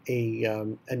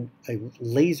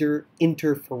laser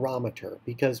interferometer,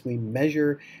 because we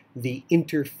measure the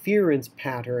interference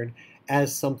pattern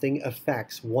as something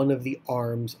affects one of the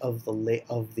arms of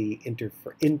the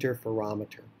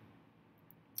interferometer.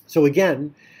 So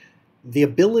again, the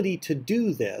ability to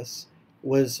do this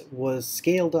was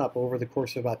scaled up over the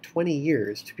course of about 20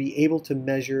 years to be able to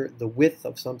measure the width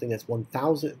of something that's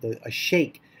 1,000, a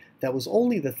shake that was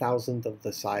only the 1,000th of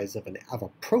the size of a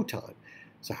proton.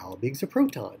 So how big is a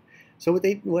proton? So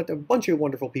what a bunch of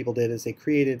wonderful people did is they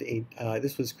created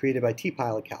this was created by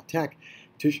T-Pile at Caltech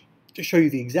to show you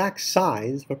the exact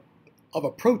size of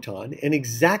a proton and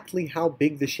exactly how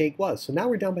big the shake was. So now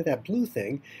we're down by that blue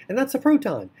thing, and that's a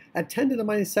proton at 10 to the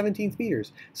minus 17th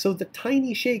meters. So the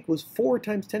tiny shake was 4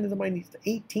 times 10 to the minus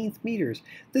 18th meters.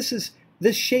 This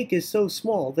shake is so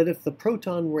small that if the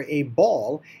proton were a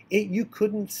ball, you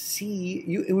couldn't see.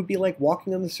 It would be like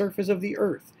walking on the surface of the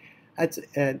Earth.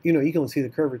 You can see the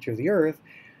curvature of the Earth.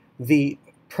 The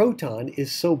proton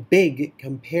is so big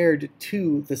compared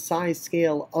to the size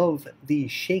scale of the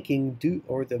shaking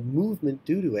or the movement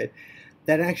due to it,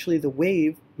 that actually the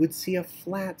wave would see a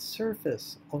flat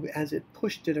surface as it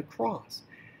pushed it across.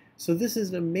 So this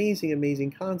is an amazing,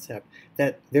 amazing concept,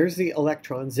 that there's the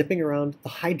electron zipping around a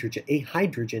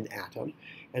hydrogen atom.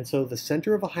 And so the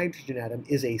center of a hydrogen atom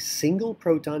is a single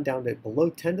proton down to below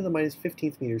 10 to the minus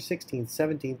 15th meters, 16th,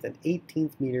 17th, and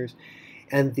 18th meters.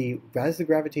 And as the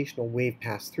gravitational wave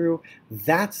passed through,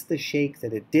 that's the shake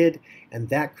that it did, and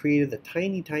that created the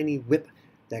tiny, tiny whip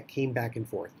that came back and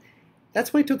forth.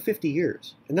 That's why it took 50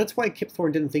 years, and that's why Kip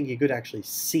Thorne didn't think you could actually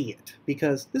see it,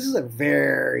 because this is a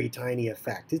very tiny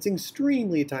effect. It's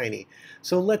extremely tiny.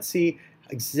 So let's see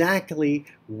exactly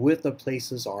what the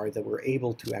places are that we're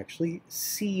able to actually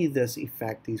see this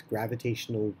effect, these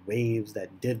gravitational waves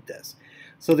that did this.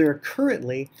 So there are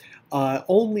currently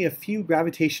only a few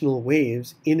gravitational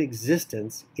waves in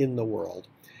existence in the world.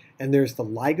 And there's the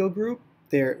LIGO group,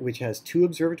 which has 2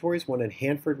 observatories, one in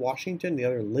Hanford, Washington, the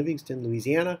other in Livingston,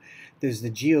 Louisiana. There's the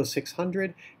GEO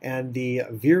 600 and the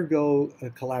Virgo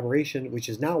collaboration, which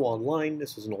is now online.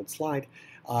 This was an old slide,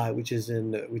 which is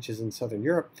in Southern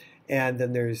Europe. And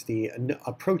then there's the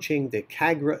approaching the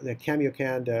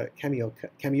Kamioka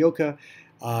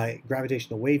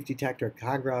gravitational wave detector,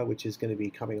 KAGRA, which is going to be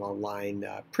coming online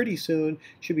pretty soon.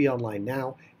 Should be online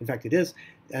now. In fact, it is.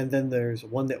 And then there's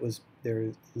one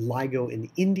there's LIGO in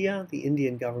India. The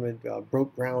Indian government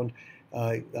broke ground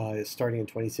starting in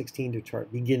 2016 to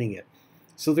start beginning it.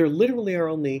 So there literally are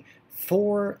only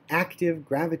 4 active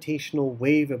gravitational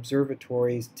wave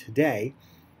observatories today,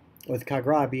 with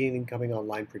KAGRA coming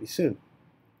online pretty soon.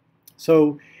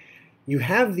 So you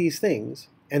have these things,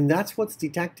 and that's what's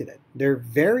detected it. They're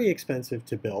very expensive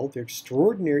to build. They're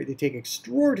extraordinary. They take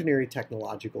extraordinary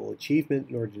technological achievement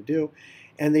in order to do,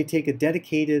 and they take a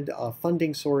dedicated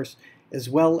funding source as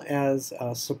well as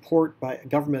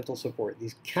governmental support.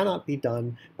 These cannot be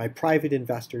done by private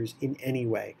investors in any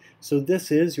way. So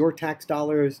this is your tax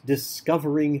dollars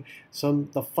discovering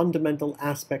the fundamental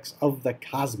aspects of the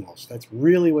cosmos. That's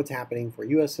really what's happening for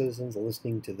U.S. citizens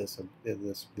listening to this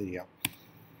video.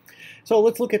 So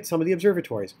let's look at some of the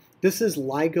observatories. This is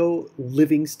LIGO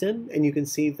Livingston, and you can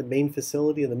see the main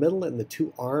facility in the middle and the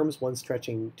two arms, one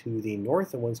stretching to the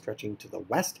north and one stretching to the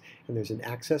west, and there's an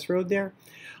access road there.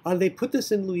 They put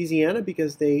this in Louisiana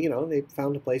because they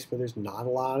found a place where there's not a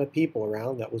lot of people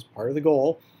around. That was part of the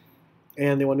goal,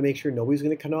 and they wanted to make sure nobody's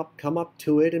going to come up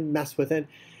to it and mess with it.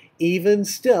 Even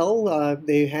still,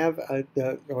 they have,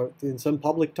 in some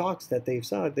public talks that they've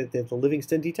saw, that the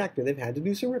Livingston detector, they've had to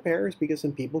do some repairs because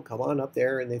some people come on up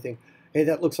there and they think, hey,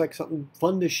 that looks like something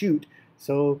fun to shoot.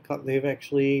 So they've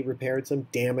actually repaired some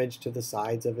damage to the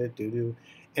sides of it due to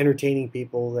entertaining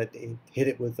people that hit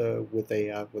it with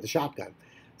a shotgun.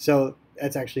 So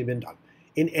that's actually been done.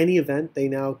 In any event, they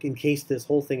now encase this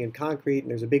whole thing in concrete, and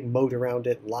there's a big moat around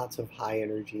it, and lots of high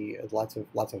energy, lots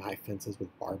of high fences with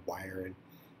barbed wire, and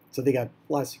so they got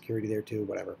a lot of security there too,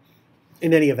 whatever.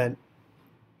 In any event,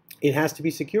 it has to be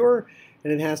secure,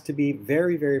 and it has to be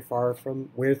very, very far from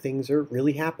where things are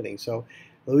really happening. So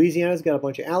Louisiana's got a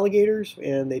bunch of alligators,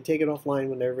 and they take it offline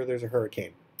whenever there's a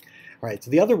hurricane. All right,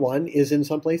 so the other one is in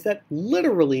some place that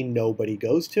literally nobody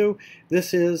goes to.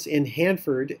 This is in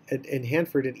Hanford at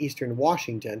Eastern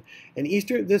Washington. And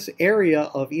this area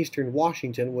of Eastern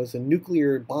Washington was a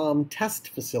nuclear bomb test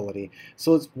facility.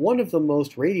 So it's one of the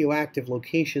most radioactive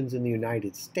locations in the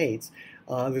United States,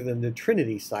 other than the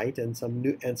Trinity site and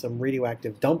some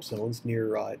radioactive dump zones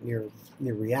near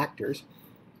reactors.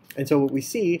 And so what we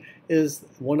see is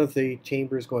one of the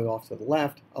chambers going off to the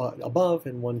left, above,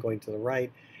 and one going to the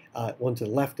right. One to the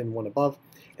left and one above,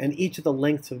 and each of the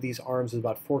lengths of these arms is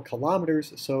about 4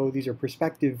 kilometers, so these are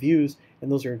perspective views, and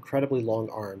those are incredibly long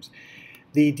arms.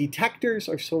 The detectors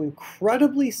are so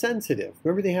incredibly sensitive,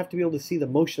 remember they have to be able to see the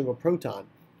motion of a proton,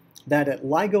 that at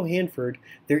LIGO Hanford,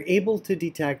 they're able to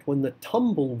detect when the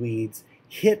tumbleweeds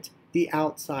hit the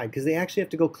outside, because they actually have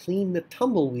to go clean the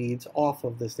tumbleweeds off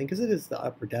of this thing, because it is the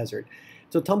upper desert.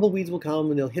 So tumbleweeds will come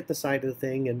and they'll hit the side of the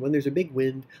thing, and when there's a big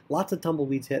wind, lots of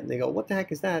tumbleweeds hit, and they go, what the heck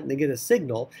is that? And they get a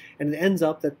signal, and it ends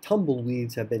up that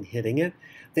tumbleweeds have been hitting it.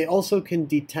 They also can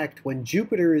detect when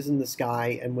Jupiter is in the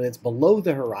sky and when it's below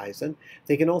the horizon.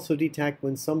 They can also detect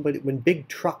when big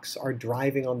trucks are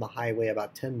driving on the highway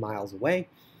about 10 miles away.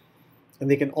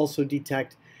 And they can also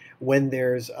detect when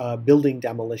there's building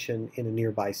demolition in a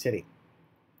nearby city.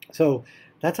 So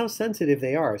that's how sensitive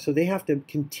they are. So they have to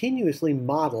continuously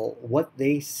model what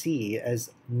they see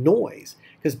as noise,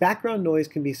 because background noise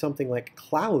can be something like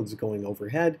clouds going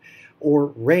overhead, or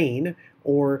rain,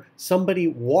 or somebody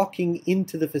walking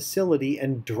into the facility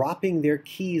and dropping their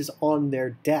keys on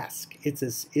their desk.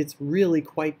 It's really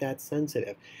quite that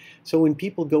sensitive. So when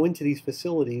people go into these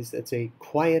facilities, it's a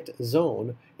quiet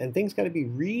zone, and things got to be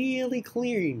really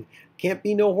clean. Can't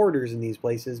be no hoarders in these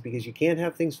places because you can't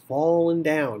have things falling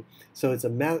down. So it's a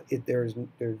mess. There's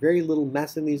very little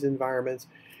mess in these environments,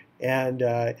 and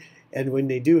when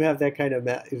they do have that kind of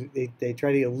mess, they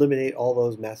try to eliminate all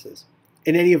those messes.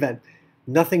 In any event,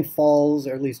 nothing falls,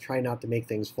 or at least try not to make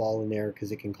things fall in there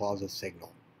because it can cause a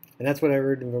signal. And that's what I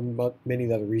heard from many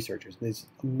of the other researchers. There's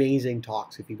amazing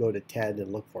talks if you go to TED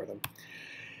and look for them.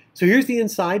 So here's the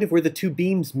inside of where the two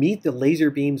beams meet. The laser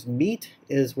beams meet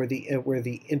is where the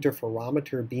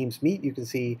interferometer beams meet. You can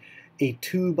see a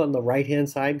tube on the right-hand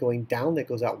side going down that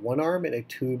goes out one arm, and a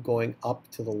tube going up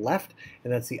to the left,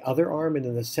 and that's the other arm. And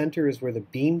in the center is where the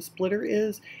beam splitter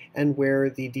is, and where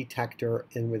the detector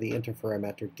and where the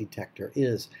interferometric detector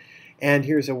is. And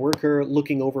here's a worker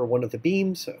looking over one of the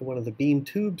beams, one of the beam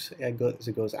tubes as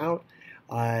it goes out.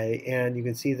 And you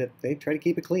can see that they try to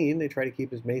keep it clean. They try to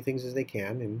keep as many things as they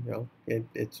can. And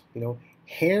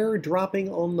hair dropping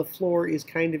on the floor is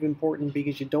kind of important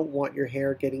because you don't want your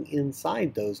hair getting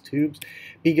inside those tubes,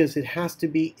 because it has to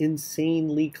be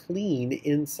insanely clean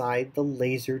inside the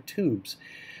laser tubes.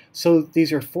 So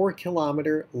these are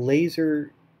 4-kilometer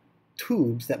laser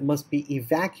tubes that must be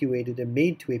evacuated and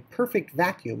made to a perfect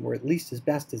vacuum, or at least as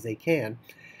best as they can.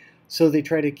 So they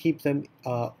try to keep them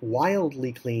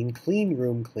wildly clean, clean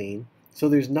room clean, so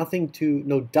there's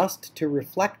no dust to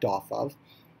reflect off of,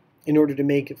 in order to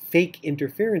make fake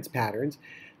interference patterns.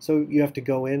 So you have to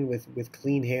go in with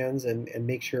clean hands and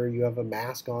make sure you have a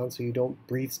mask on so you don't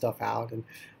breathe stuff out and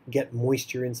get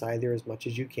moisture inside there as much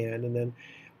as you can. And then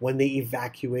when they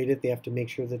evacuate it, they have to make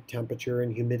sure the temperature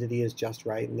and humidity is just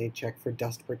right, and they check for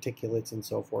dust particulates and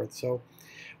so forth. So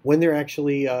when they're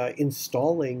actually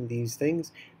installing these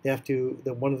things, they have to,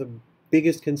 one of the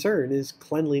biggest concern is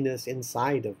cleanliness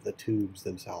inside of the tubes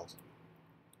themselves.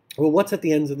 Well, what's at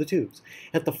the ends of the tubes?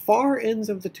 At the far ends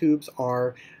of the tubes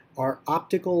are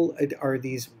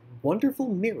these wonderful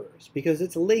mirrors, because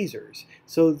it's lasers.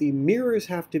 So the mirrors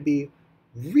have to be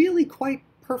really quite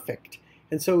perfect.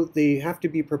 And so they have to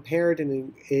be prepared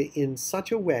in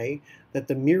such a way that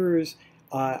the mirrors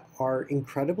are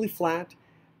incredibly flat.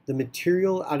 The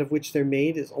material out of which they're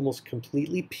made is almost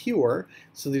completely pure,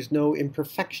 so there's no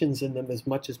imperfections in them as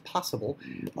much as possible,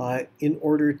 in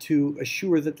order to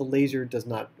assure that the laser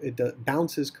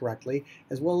bounces correctly,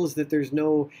 as well as that there's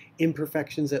no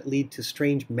imperfections that lead to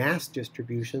strange mass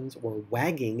distributions or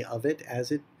wagging of it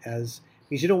because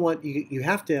you don't want, you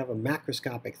have to have a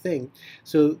macroscopic thing,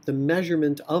 so the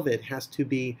measurement of it has to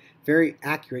be very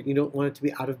accurate. You don't want it to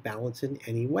be out of balance in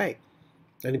any way.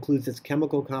 That includes its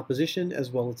chemical composition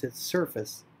as well as its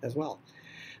surface as well.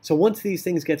 So once these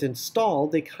things get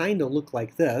installed, they kind of look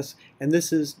like this, and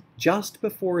this is just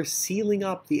before sealing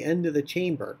up the end of the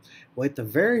chamber, at the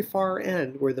very far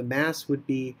end where the mass would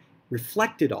be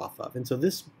reflected off of. And so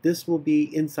this will be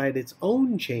inside its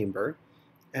own chamber,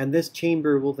 and this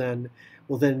chamber will then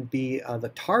be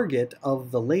the target of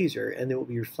the laser, and it will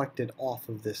be reflected off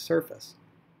of this surface.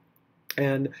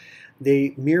 And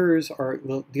the mirrors are,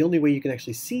 well, the only way you can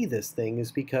actually see this thing is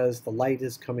because the light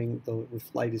is being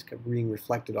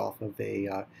reflected off of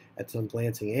at some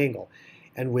glancing angle.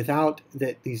 And without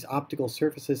that, these optical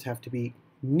surfaces have to be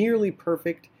nearly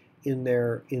perfect in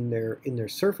their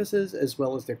surfaces as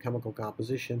well as their chemical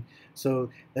composition. So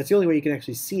that's the only way you can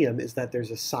actually see them, is that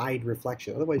there's a side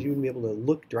reflection. Otherwise, you wouldn't be able to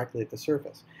look directly at the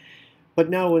surface. But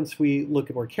now once we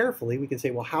look more carefully, we can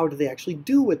say, well, how do they actually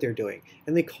do what they're doing?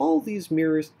 And they call these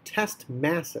mirrors test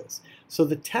masses. So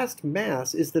the test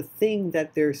mass is the thing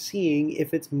that they're seeing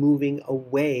if it's moving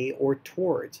away or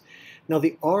towards. Now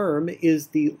the arm is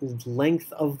the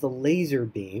length of the laser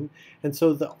beam, and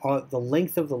so the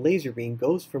length of the laser beam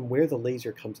goes from where the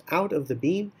laser comes out of the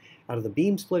beam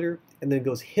splitter, and then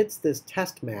hits this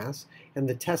test mass, and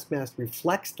the test mass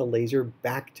reflects the laser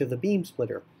back to the beam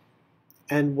splitter.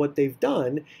 And what they've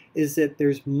done is that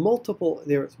there's multiple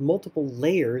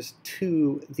layers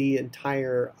to the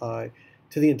entire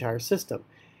system,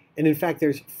 and in fact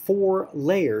there's 4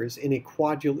 layers in a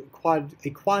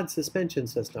quad suspension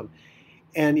system.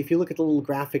 And if you look at the little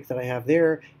graphic that I have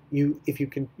there, you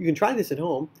can try this at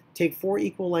home. Take 4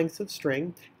 equal lengths of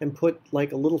string and put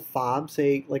like a little fob,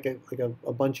 say like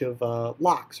a bunch of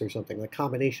locks or something, like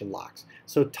combination locks.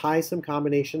 So tie some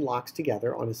combination locks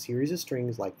together on a series of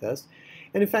strings like this.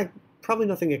 And in fact, probably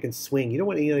nothing that can swing. You don't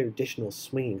want any other additional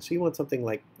swinging. So you want something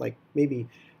like maybe,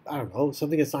 I don't know,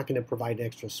 something that's not going to provide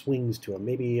extra swings to them.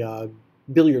 Maybe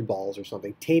billiard balls or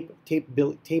something. Tape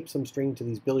some string to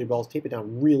these billiard balls. Tape it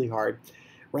down really hard.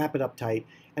 Wrap it up tight,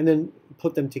 and then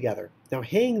put them together. Now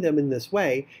hang them in this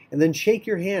way, and then shake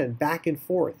your hand back and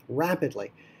forth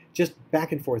rapidly, just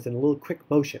back and forth in a little quick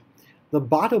motion. The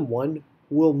bottom one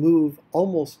will move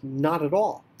almost not at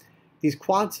all. These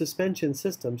quad suspension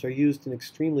systems are used in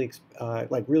extremely,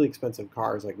 really expensive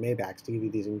cars like Maybachs to give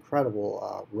you these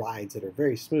incredible rides that are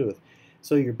very smooth.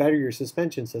 So the better your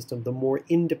suspension system, the more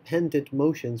independent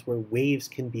motions where waves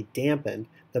can be dampened,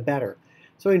 the better.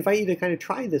 So I invite you to kind of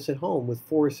try this at home with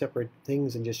 4 separate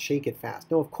things and just shake it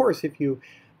fast. Now, of course, if you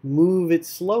move it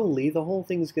slowly, the whole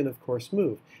thing's going to, of course,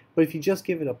 move. But if you just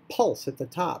give it a pulse at the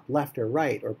top, left or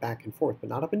right, or back and forth, but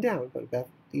not up and down, but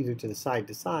either to side,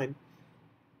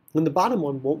 then the bottom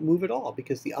one won't move at all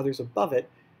because the others above it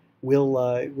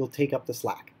will take up the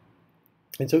slack.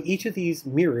 And so each of these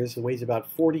mirrors weighs about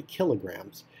 40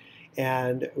 kilograms.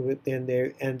 And at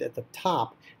the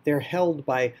top, they're held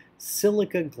by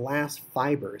silica glass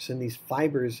fibers, and these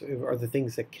fibers are the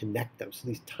things that connect them. So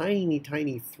these tiny,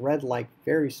 tiny thread-like,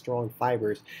 very strong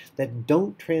fibers that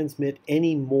don't transmit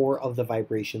any more of the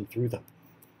vibration through them.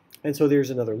 And so there's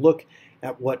another look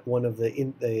at what one of the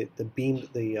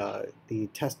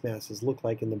test masses look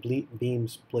like in the beam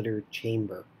splitter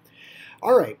chamber.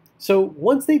 All right, so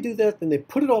once they do that, then they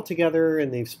put it all together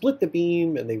and they've split the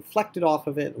beam and they've reflected off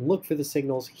of it and look for the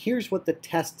signals. Here's what the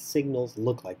test signals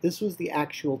look like. This was the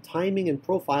actual timing and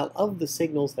profile of the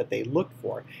signals that they looked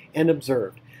for and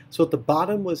observed. So at the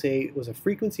bottom was a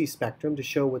frequency spectrum to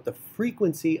show what the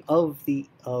frequency of the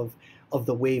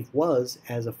wave was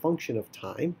as a function of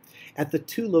time at the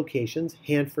 2 locations,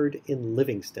 Hanford and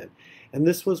Livingston. And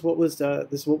this was what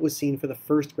was seen for the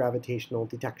first gravitational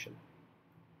detection.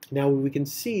 Now what we can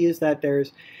see is that there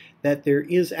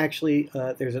is actually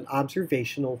there's an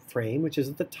observational frame, which is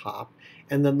at the top,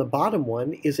 and then the bottom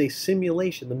one is a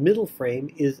simulation. The middle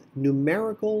frame is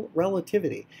numerical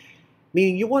relativity,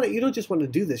 meaning you don't just want to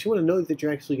do this. You want to know that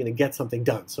you're actually going to get something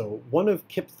done. So one of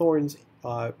Kip Thorne's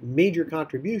major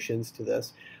contributions to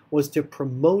this was to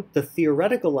promote the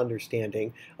theoretical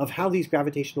understanding of how these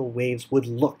gravitational waves would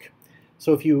look.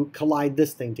 So if you collide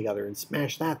this thing together and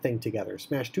smash that thing together,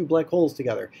 smash two black holes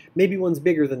together, maybe one's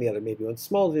bigger than the other, maybe one's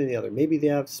smaller than the other, maybe they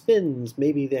have spins,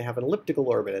 maybe they have an elliptical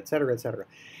orbit, etc., etc.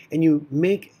 And you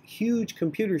make huge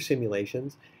computer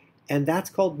simulations, and that's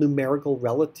called numerical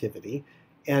relativity.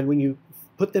 And when you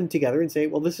put them together and say,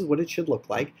 well, this is what it should look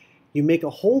like, you make a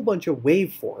whole bunch of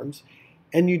waveforms,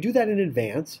 and you do that in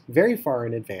advance, very far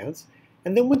in advance,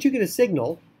 and then once you get a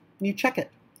signal, you check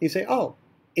it. You say, oh,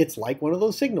 it's like one of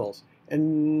those signals.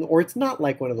 Or it's not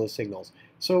like one of those signals.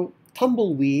 So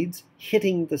tumbleweeds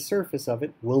hitting the surface of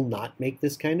it will not make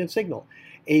this kind of signal.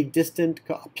 A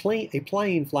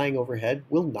plane flying overhead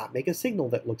will not make a signal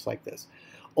that looks like this.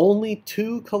 Only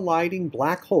two colliding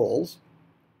black holes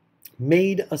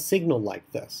made a signal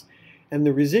like this. And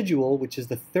the residual, which is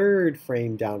the third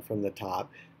frame down from the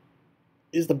top,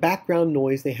 is the background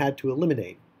noise they had to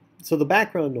eliminate. So the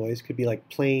background noise could be like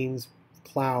planes,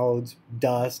 clouds,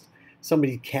 dust,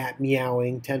 somebody's cat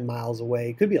meowing 10 miles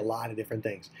away. It could be a lot of different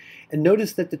things. And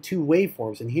notice that the two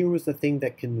waveforms, and here was the thing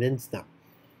that convinced them,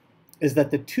 is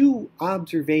that the two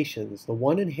observations, the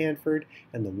one in Hanford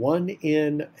and the one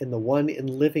in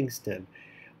Livingston,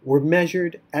 were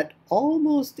measured at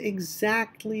almost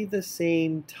exactly the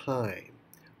same time.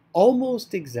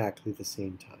 Almost exactly the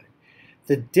same time.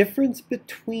 The difference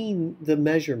between the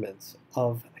measurements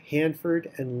of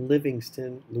Hanford and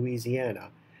Livingston, Louisiana,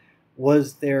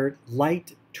 was their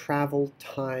light travel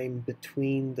time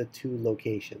between the two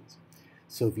locations.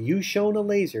 So if you shone a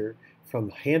laser from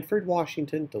Hanford,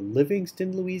 Washington to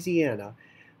Livingston, Louisiana,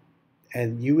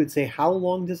 and you would say, how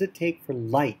long does it take for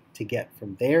light to get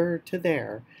from there to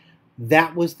there?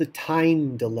 That was the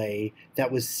time delay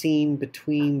that was seen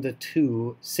between the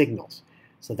two signals.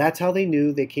 So that's how they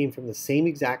knew they came from the same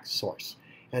exact source.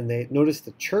 And they notice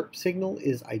the chirp signal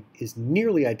is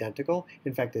nearly identical.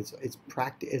 In fact, it's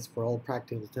for all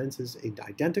practical intents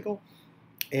identical.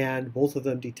 And both of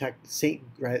them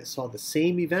saw the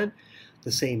same event,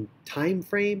 the same time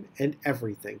frame, and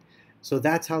everything. So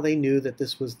that's how they knew that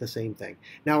this was the same thing.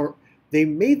 Now, they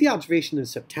made the observation in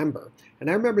September, and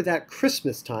I remember that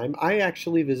Christmas time, I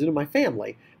actually visited my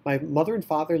family. My mother and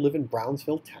father live in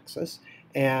Brownsville, Texas,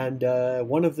 and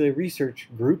one of the research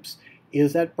groups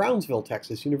is at Brownsville,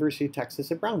 Texas, University of Texas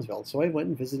at Brownsville. So I went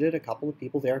and visited a couple of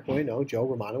people there who I know, Joe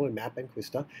Romano and Matt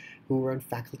Benquista, who were on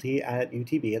faculty at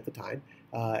UTB at the time.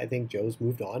 I think Joe's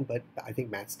moved on, but I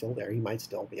think Matt's still there. He might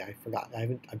still be. I forgot.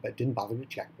 I didn't bother to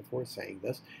check before saying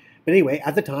this. But anyway,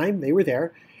 at the time, they were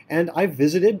there, and I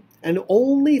visited, and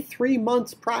only 3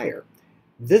 months prior,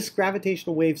 this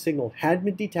gravitational wave signal had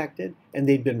been detected, and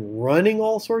they'd been running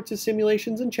all sorts of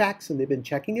simulations and checks, and they've been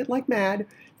checking it like mad.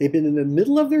 They've been in the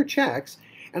middle of their checks,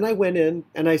 and I went in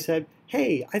and I said,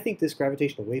 hey, I think this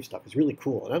gravitational wave stuff is really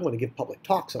cool, and I want to give public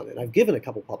talks on it. I've given a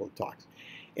couple public talks.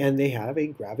 And they have a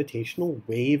gravitational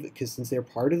wave, because since they're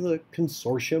part of the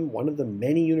consortium, one of the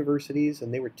many universities,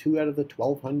 and they were 2 out of the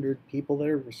 1,200 people that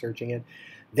are researching it,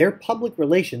 their public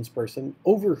relations person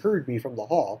overheard me from the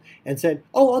hall and said,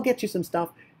 oh, I'll get you some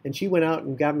stuff. And she went out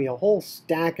and got me a whole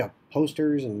stack of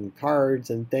posters and cards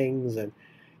and things,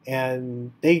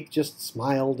 and they just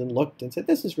smiled and looked and said,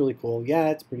 this is really cool. Yeah,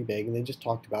 it's pretty big. And they just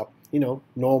talked about,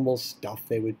 normal stuff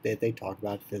they talk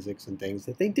about, physics and things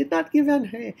that they did not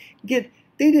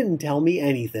they didn't tell me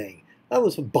anything. That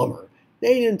was a bummer.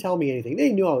 They didn't tell me anything.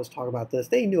 They knew I was talking about this.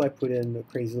 They knew I put in a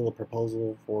crazy little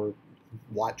proposal for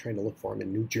Watt trying to look for him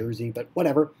in New Jersey, but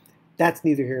whatever. That's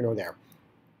neither here nor there.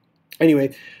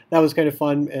 Anyway, that was kind of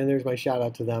fun, and there's my shout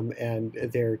out to them and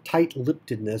their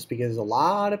tight-lippedness, because a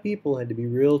lot of people had to be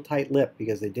real tight-lipped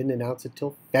because they didn't announce it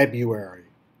till February.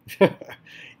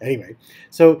 Anyway,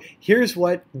 so here's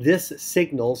what this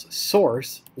signal's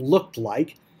source looked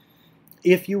like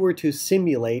if you were to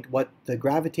simulate what the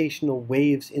gravitational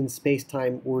waves in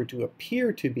space-time were to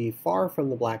appear to be far from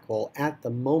the black hole at the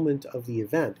moment of the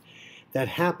event that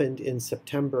happened in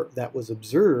September, that was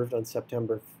observed on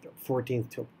September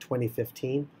 14th,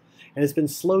 2015. And it's been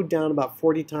slowed down about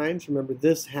 40 times. Remember,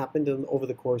 this happened over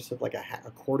the course of like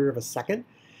a quarter of a second.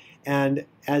 And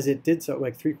as it did so,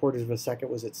 like 3/4 of a second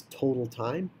was its total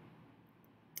time.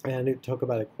 And it took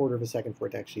about a quarter of a second for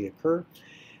it to actually occur.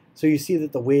 So you see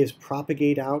that the waves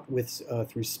propagate out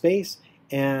through space,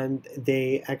 and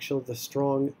the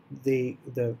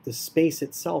space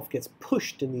itself gets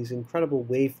pushed in these incredible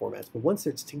wave formats. But once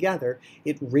it's together,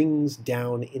 it rings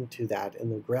down into that,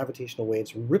 and the gravitational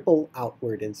waves ripple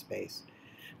outward in space.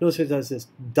 Notice it does this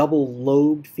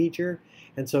double-lobed feature,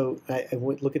 and so I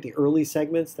look at the early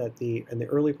segments. In the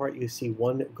early part, you see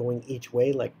one going each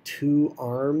way, like 2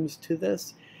 arms to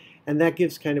this. And that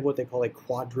gives kind of what they call a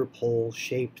quadrupole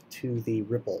shape to the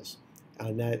ripples.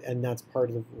 and that's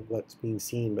part of what's being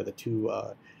seen by the two,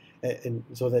 and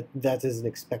so that is an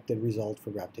expected result for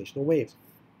gravitational waves.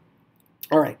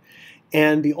 All right,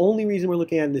 and the only reason we're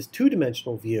looking at this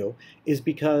two-dimensional view is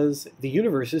because the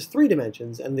universe is 3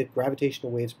 dimensions, and the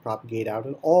gravitational waves propagate out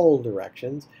in all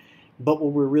directions. But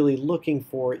what we're really looking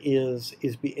for is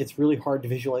it's really hard to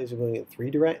visualize going in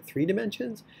three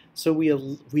dimensions. So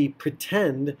we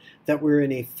pretend that we're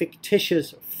in a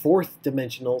fictitious 4th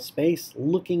dimensional space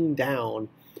looking down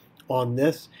on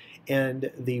this,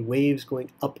 and the waves going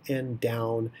up and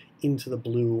down into the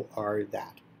blue are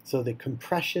that. So the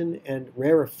compression and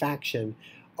rarefaction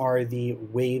are the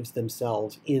waves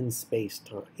themselves in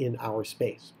space-time, in our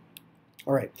space.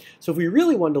 All right, so if we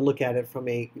really wanted to look at it from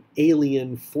a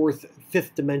alien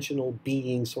 5th dimensional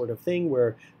being sort of thing,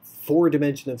 where 4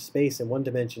 dimensions of space and 1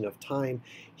 dimension of time,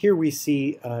 here we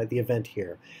see the event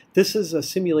here. This is a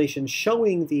simulation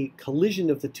showing the collision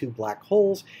of the 2 black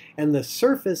holes, and the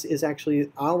surface is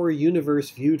actually our universe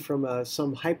viewed from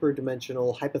some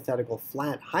hyperdimensional, hypothetical,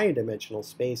 flat, high-dimensional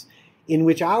space in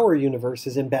which our universe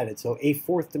is embedded, so a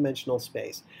 4th dimensional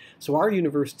space. So our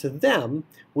universe to them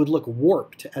would look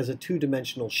warped as a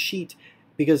 2-dimensional sheet,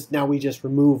 because now we just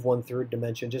remove 1/3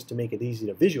 dimension just to make it easy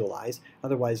to visualize.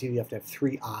 Otherwise, you have to have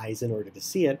 3 eyes in order to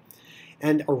see it.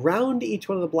 And around each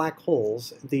one of the black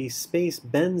holes, the space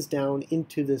bends down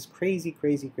into this crazy,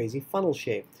 crazy, crazy funnel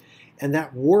shape. And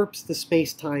that warps the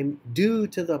space-time due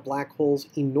to the black hole's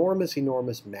enormous,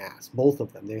 enormous mass. Both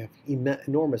of them, they have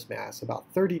enormous mass,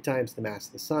 about 30 times the mass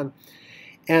of the sun.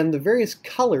 And the various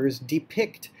colors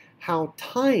depict how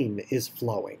time is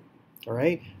flowing. All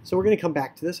right, so we're going to come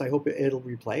back to this. I hope it'll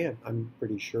replay. I'm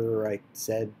pretty sure I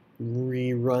said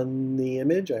rerun the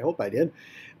image. I hope I did.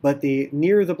 But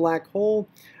near the black hole,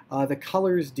 the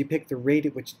colors depict the rate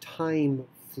at which time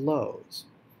flows.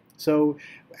 So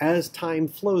as time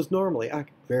flows normally,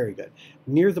 very good.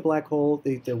 Near the black hole,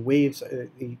 the waves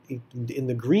in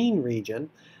the green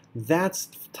region, that's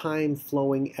time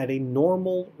flowing at a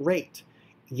normal rate.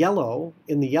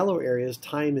 In the yellow areas,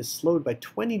 time is slowed by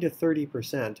 20 to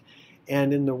 30%,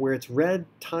 and where it's red,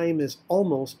 time is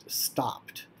almost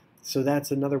stopped. So that's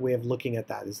another way of looking at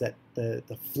that, is that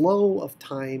the flow of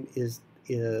time is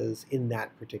in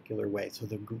that particular way. So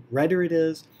the redder it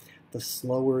is, the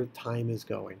slower time is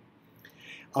going.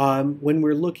 When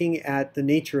we're looking at the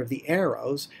nature of the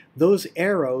arrows, those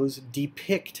arrows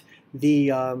depict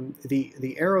the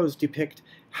arrows depict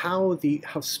how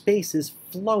space is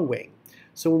flowing.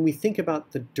 So when we think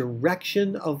about the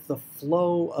direction of the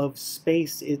flow of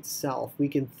space itself, we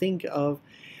can think of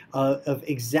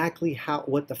exactly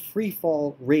what the free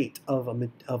fall rate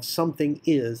of something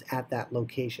is at that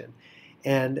location.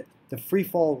 And the free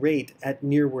fall rate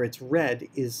near where it's red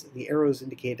is the arrows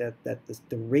indicate that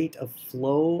the rate of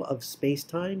flow of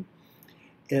space-time.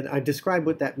 And I described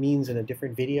what that means in a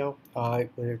different video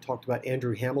when I talked about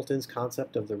Andrew Hamilton's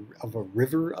concept of a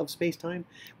river of space-time,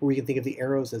 where we can think of the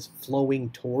arrows as flowing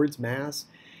towards mass.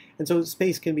 And so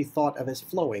space can be thought of as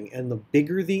flowing, and the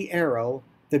bigger the arrow,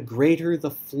 the greater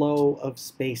the flow of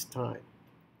space-time.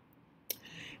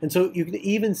 And so you can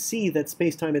even see that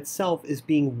space-time itself is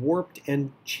being warped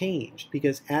and changed,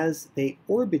 because as they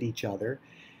orbit each other,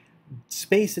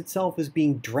 space itself is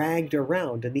being dragged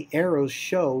around, and the arrows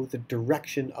show the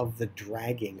direction of the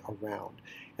dragging around.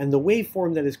 And the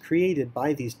waveform that is created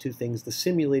by these two things, the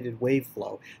simulated wave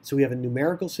flow. So we have a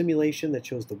numerical simulation that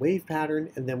shows the wave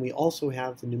pattern, and then we also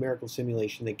have the numerical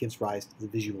simulation that gives rise to the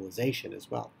visualization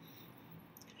as well.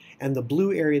 And the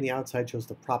blue area on the outside shows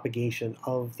the propagation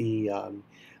of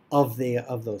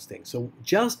those things. So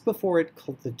just before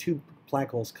the 2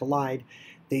 black holes collide,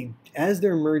 as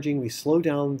they're merging, we slow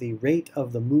down the rate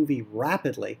of the movie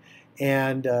rapidly,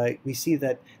 and we see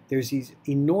that there's these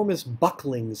enormous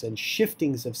bucklings and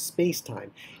shiftings of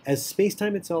space-time. As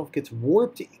space-time itself gets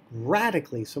warped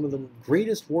radically, some of the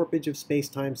greatest warpage of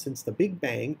space-time since the Big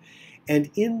Bang,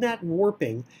 and in that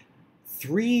warping,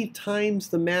 3 times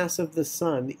the mass of the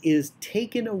sun is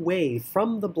taken away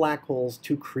from the black holes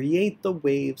to create the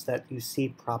waves that you see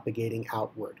propagating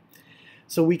outward.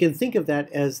 So we can think of that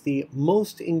as the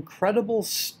most incredible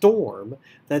storm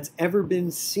that's ever been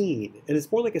seen. And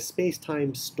it's more like a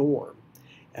space-time storm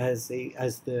as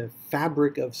the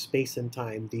fabric of space and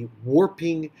time, the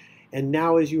warping. And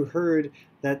now, as you heard,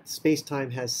 that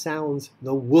space-time has sounds,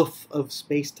 the woof of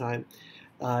space-time.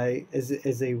 As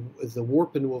the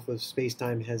warp and woof of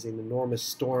space-time has an enormous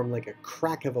storm, like a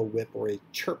crack of a whip or a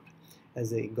chirp as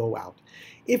they go out.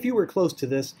 If you were close to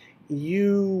this,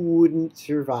 you wouldn't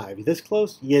survive. This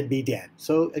close, you'd be dead.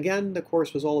 So again, the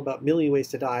course was all about million ways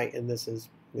to die, and this is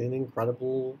an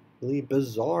incredible really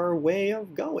bizarre way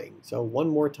of going. So one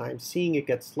more time, seeing it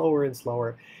get slower and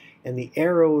slower, and the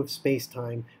arrow of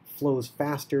space-time flows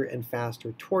faster and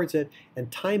faster towards it,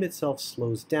 and time itself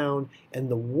slows down, and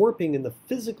the warping in the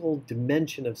physical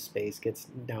dimension of space gets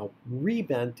now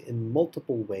rebent in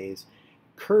multiple ways,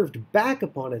 curved back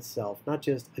upon itself, not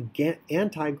just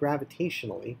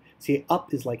anti-gravitationally. See,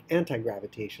 up is like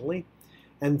anti-gravitationally,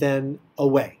 and then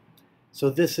away. So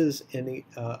this is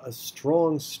a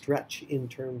strong stretch in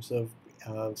terms of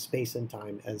space and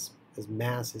time as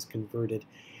mass is converted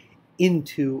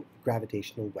into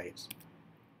gravitational waves.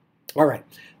 All right,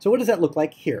 so what does that look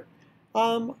like here?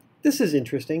 This is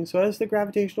interesting. So as the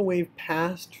gravitational wave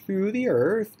passed through the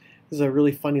Earth, this is a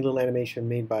really funny little animation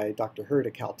made by Dr. Hurd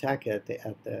at Caltech at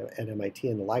MIT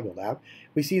in the LIGO lab.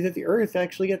 We see that the Earth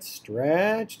actually gets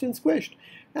stretched and squished.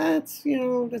 That's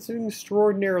an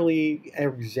extraordinarily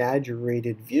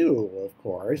exaggerated view, of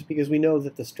course, because we know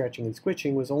that the stretching and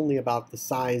squishing was only about the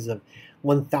size of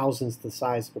 1/1000th the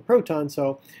size of a proton.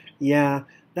 So yeah,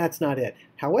 that's not it.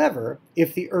 However,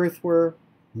 if the Earth were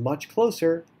much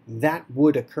closer, that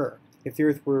would occur. If the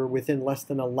Earth were within less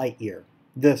than a light year,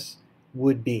 this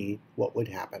would be what would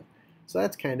happen. So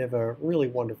that's kind of a really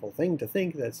wonderful thing to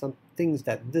think, that some things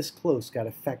that this close got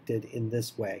affected in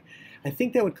this way. I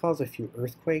think that would cause a few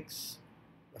earthquakes,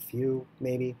 a few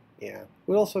maybe, yeah. It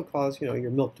would also cause,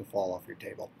 your milk to fall off your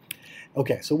table.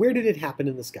 Okay, so where did it happen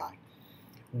in the sky?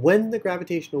 When the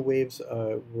gravitational waves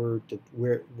were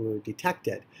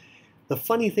detected, the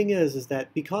funny thing is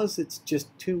that because it's just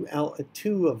two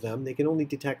of them, they can only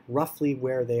detect roughly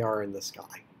where they are in the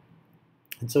sky.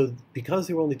 And so because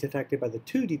they were only detected by the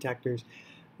two detectors,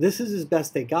 this is as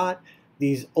best they got.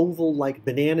 These oval-like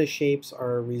banana shapes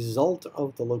are a result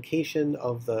of the location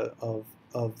of the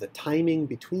timing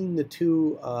between the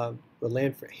two,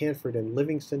 Hanford and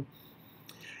Livingston,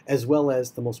 as well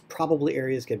as the most probable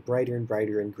areas get brighter and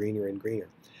brighter and greener and greener.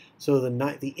 So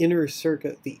the inner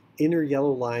circuit, the inner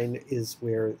yellow line is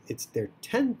where they're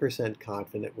 10%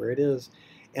 confident where it is,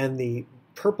 and the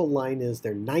purple line is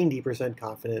they're 90%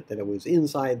 confident that it was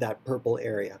inside that purple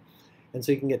area. And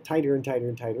so you can get tighter and tighter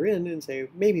and tighter in and say,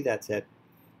 maybe that's it.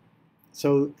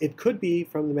 So it could be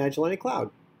from the Magellanic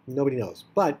Cloud. Nobody knows.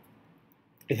 But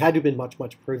it had to have been much,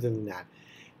 much further than that.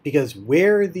 Because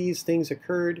where these things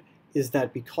occurred is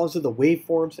that because of the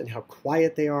waveforms and how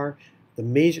quiet they are, the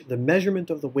measurement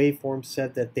of the waveforms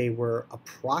said that they were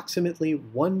approximately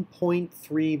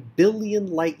 1.3 billion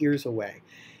light years away.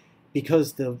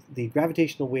 Because the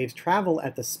gravitational waves travel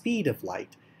at the speed of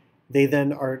light,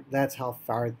 that's how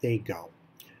far they go.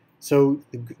 So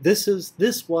this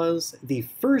was the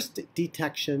first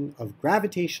detection of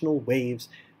gravitational waves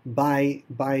by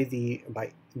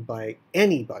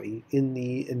anybody in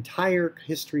the entire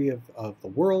history of the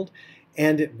world,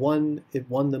 and it won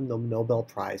them the Nobel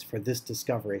Prize for this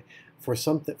discovery, for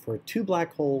two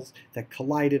black holes that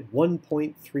collided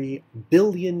 1.3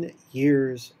 billion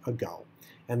years ago.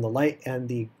 And the light and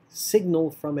the signal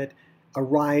from it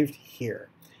arrived here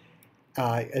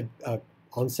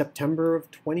on September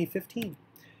of 2015.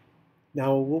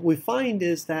 Now, what we find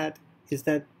is that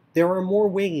there are more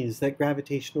ways that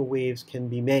gravitational waves can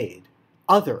be made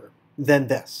other than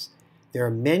this. There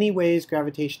are many ways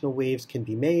gravitational waves can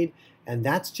be made, and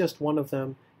that's just one of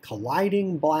them.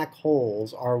 Colliding black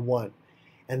holes are one.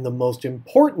 And the most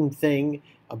important thing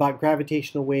about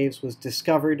gravitational waves was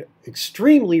discovered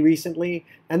extremely recently,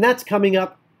 and that's coming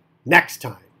up next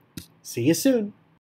time. See you soon.